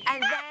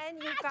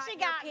then you've got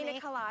your pina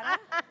colada.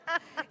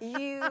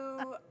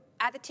 You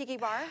at the tiki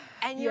bar,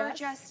 and you're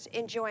just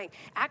enjoying.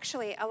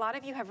 Actually, a lot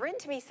of you have written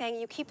to me saying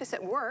you keep this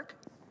at work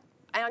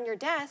and on your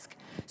desk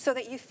so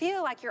that you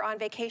feel like you're on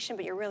vacation,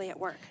 but you're really at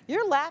work.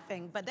 You're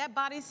laughing, but that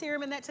body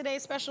serum in that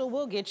Today's Special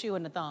will get you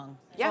in the thong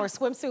or a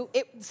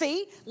swimsuit.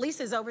 See,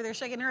 Lisa's over there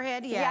shaking her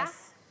head.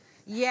 Yes.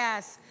 Yeah.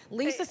 Yes.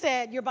 Lisa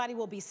said your body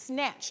will be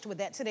snatched with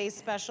that Today's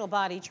Special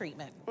body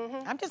treatment.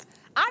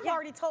 I've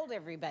already told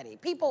everybody.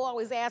 People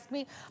always ask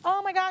me,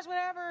 oh my gosh,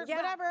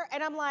 whatever.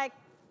 And I'm like,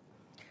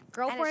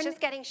 girlfriend. And it's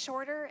just getting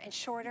shorter and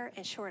shorter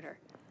and shorter.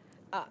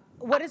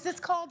 What is this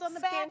called on the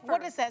back? Stanford.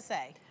 What does that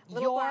say?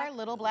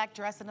 Little black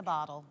dress in a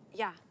bottle.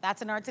 Yeah.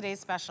 That's in our Today's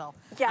Special.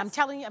 Yes. I'm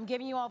telling you, I'm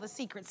giving you all the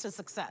secrets to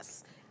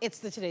success. It's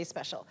the Today's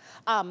Special.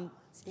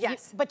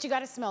 Yes. But you got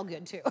to smell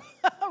good too,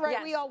 right?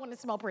 Yes. We all want to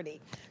smell pretty.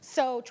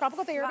 So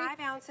Tropical Therapy. 5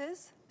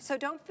 ounces. So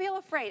don't feel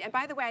afraid. And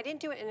by the way, I didn't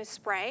do it in a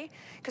spray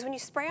because when you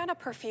spray on a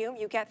perfume,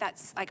 you get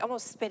that like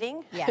almost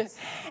spitting. Yes.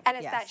 And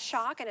it's that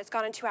shock, and it's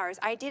gone in 2 hours.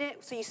 I did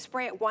it so you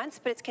spray it once,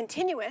 but it's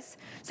continuous,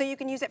 so you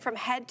can use it from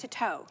head to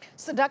toe.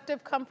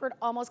 Seductive Comfort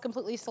almost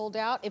completely sold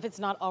out. If it's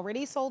not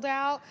already sold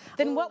out,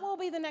 then what will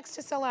be the next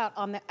to sell out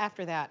on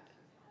after that?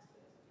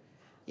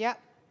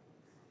 Yep.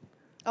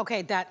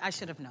 Okay, that I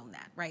should have known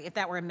that, right? If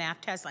that were a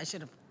math test, I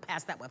should have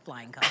passed that with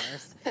flying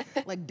colors.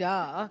 Like,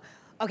 duh.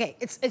 Okay,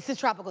 it's the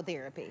Tropical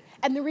Therapy.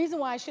 And the reason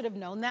why I should have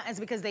known that is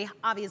because they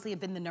obviously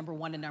have been the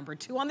 #1 and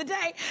 #2 on the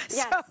day.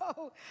 Yes.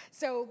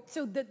 So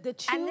the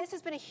two. And this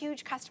has been a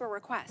huge customer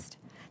request.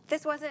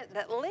 This wasn't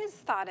that Liz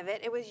thought of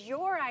it. It was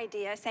your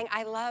idea saying,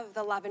 I love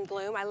the Love and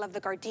Bloom. I love the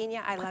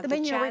gardenia. I love the jasmine.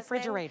 in your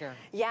refrigerator.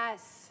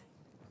 Yes.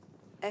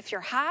 If you're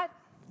hot,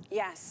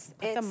 yes.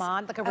 Put them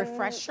on, like a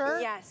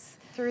refresher. Yes.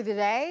 Through the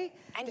day.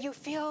 And you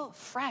feel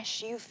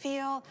fresh. You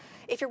feel,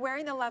 if you're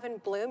wearing the Love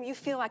and Bloom, you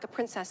feel like a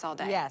princess all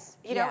day. Yes.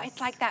 You know, it's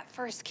like that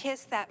first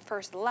kiss, that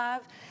first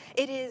love.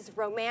 It is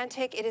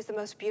romantic. It is the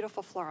most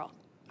beautiful floral.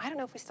 I don't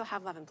know if we still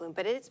have Love and Bloom,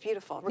 but it's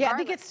beautiful. Regardless. Yeah, I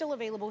think it's still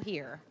available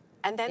here.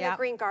 And then the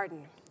Green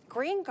Garden.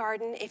 Green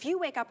Garden, if you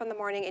wake up in the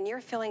morning and you're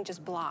feeling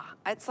just blah,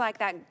 it's like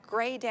that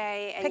gray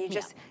day and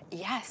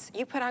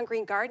you put on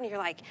Green Garden, you're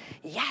like,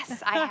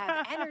 yes, I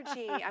have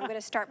energy. I'm going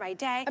to start my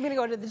day. I'm going to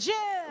go to the gym.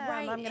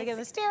 Right. I'm going to get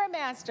the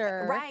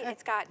Stairmaster. Right.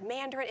 It's got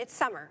mandarin. It's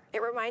summer.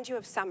 It reminds you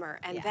of summer.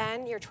 And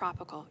then your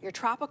tropical. Your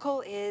tropical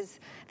is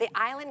the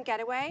island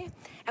getaway.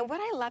 And what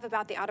I love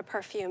about the eau de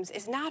perfumes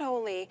is not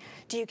only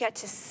do you get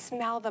to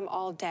smell them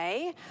all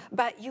day,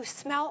 but you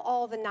smell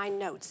all the 9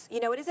 notes. You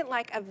know, it isn't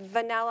like a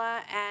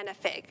vanilla and a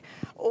fig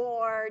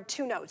or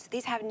 2 notes.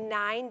 These have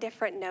 9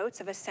 different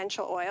notes of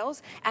essential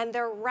oils, and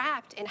they're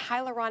wrapped in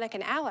hyaluronic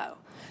and aloe.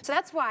 So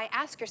that's why,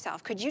 ask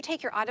yourself, could you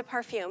take your eau de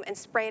perfume and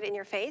spray it in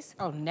your face?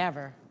 Oh,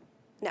 never.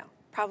 No,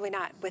 probably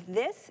not. With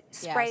this,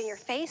 spray it in your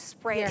face,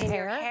 spray it in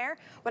your hair.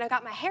 When I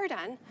got my hair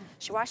done,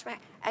 she washed my,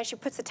 and she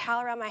puts a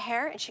towel around my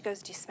hair, and she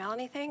goes, do you smell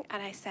anything?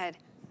 And I said,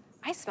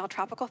 I smell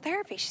Tropical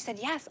Therapy. She said,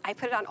 yes, I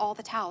put it on all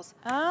the towels.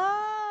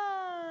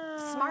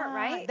 Ah. Smart,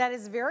 right? That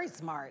is very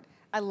smart.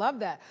 I love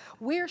that.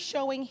 We're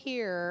showing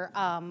here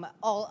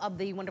all of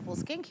the wonderful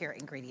skincare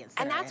ingredients.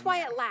 And that's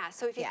why it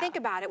lasts. So if you think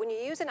about it, when you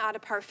use an eau de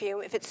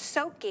perfume, if it's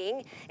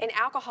soaking in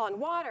alcohol and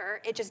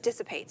water, it just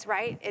dissipates,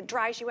 right? It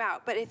dries you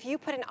out. But if you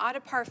put an eau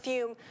de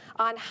perfume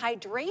on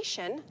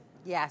hydration,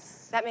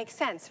 that makes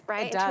sense,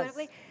 right? It does.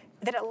 Intuitively,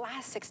 that it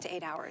lasts 6 to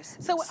 8 hours.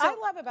 So what I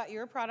love about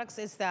your products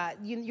is that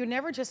you're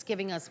never just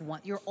giving us one,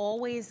 you're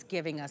always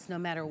giving us, no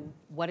matter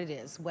what it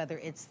is, whether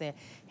it's the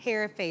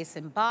hair, face,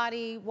 and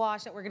body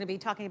wash that we're gonna be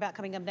talking about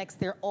coming up next,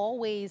 they're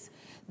always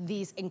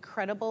these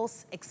incredible,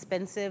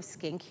 expensive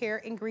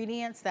skincare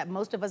ingredients that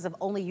most of us have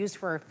only used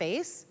for our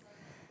face.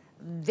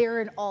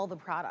 They're in all the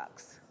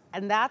products.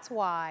 And that's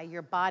why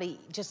your body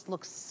just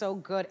looks so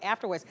good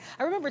afterwards.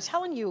 I remember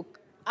telling you,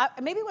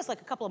 maybe it was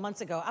like a couple of months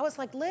ago, I was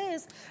like,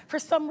 Liz, for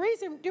some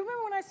reason, do you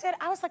remember when I said,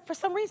 I was like, for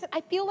some reason, I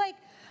feel like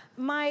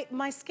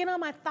my skin on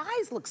my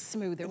thighs looks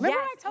smoother. Remember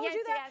I told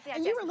you that?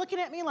 And you were looking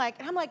at me like,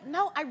 and I'm like,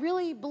 no, I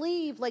really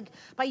believe like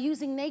by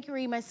using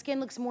Nakery, my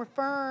skin looks more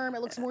firm, it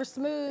looks more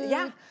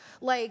smooth.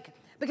 Like,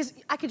 because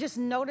I could just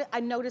notice, I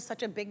noticed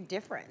such a big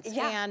difference.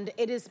 And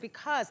it is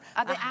because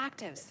of the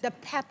actives, the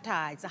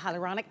peptides, the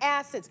hyaluronic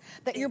acids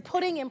that you're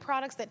putting in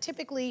products that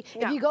typically,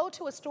 if you go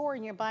to a store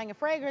and you're buying a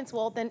fragrance,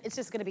 well, then it's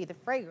just gonna be the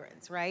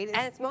fragrance, right?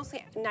 And it's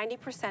mostly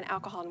 90%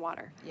 alcohol and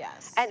water.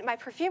 Yes. And my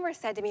perfumer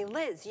said to me,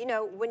 Liz, you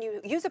know, when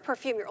you use a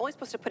perfume, you're only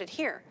supposed to put it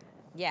here.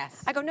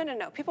 Yes. I go, no, no,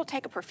 no. People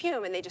take a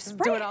perfume and they just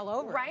spray it all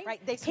over, right?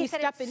 They said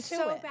step it's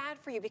into so it. bad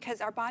for you because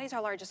our body's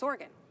our largest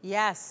organ.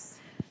 Yes.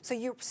 So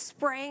you're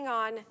spraying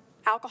on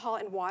alcohol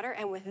and water,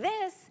 and with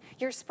this,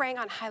 you're spraying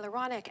on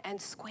hyaluronic and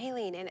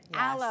squalene and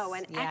aloe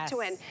and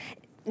ectoin.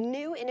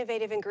 New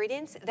innovative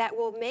ingredients that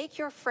will make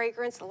your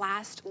fragrance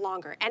last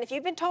longer. And if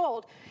you've been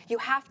told you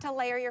have to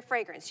layer your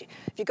fragrance, if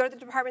you go to the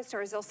department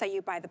stores, they'll say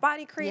you buy the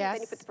body cream, then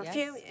you put the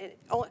perfume.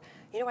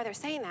 You know why they're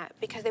saying that?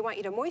 Because they want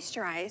you to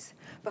moisturize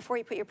before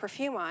you put your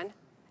perfume on,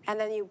 and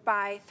then you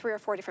buy 3 or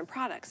 4 different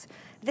products.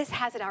 This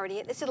has it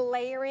already. This is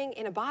layering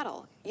in a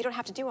bottle. You don't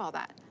have to do all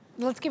that.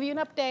 Let's give you an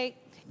update.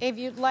 If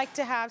you'd like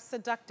to have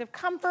seductive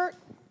comfort,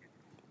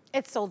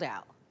 it's sold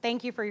out.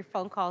 Thank you for your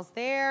phone calls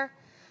there.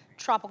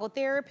 Tropical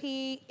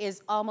therapy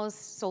is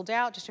almost sold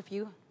out, just a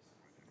few.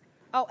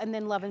 Oh, and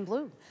then Love and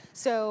Bloom.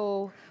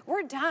 So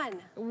we're done.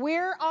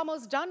 We're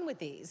almost done with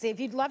these. If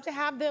you'd love to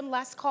have them,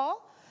 last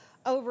call.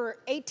 Over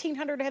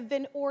 1,800 have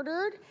been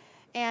ordered.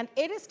 And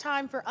it is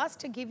time for us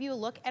to give you a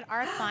look at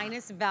our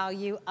finest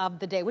value of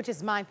the day, which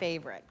is my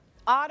favorite.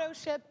 Auto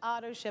ship,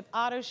 auto ship,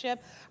 auto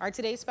ship. Our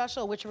today's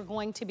special, which we're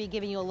going to be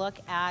giving you a look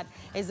at,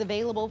 is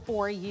available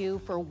for you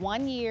for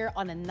 1 year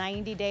on a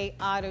 90-day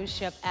auto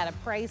ship at a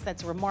price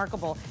that's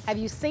remarkable. Have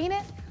you seen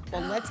it?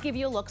 Well, let's give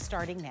you a look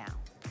starting now.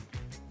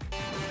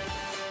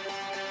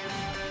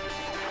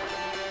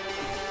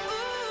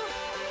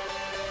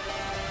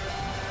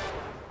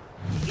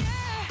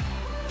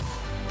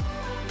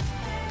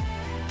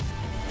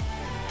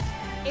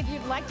 If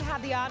you'd like to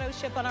have the auto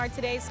ship on our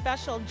today's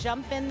special,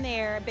 jump in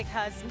there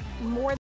because more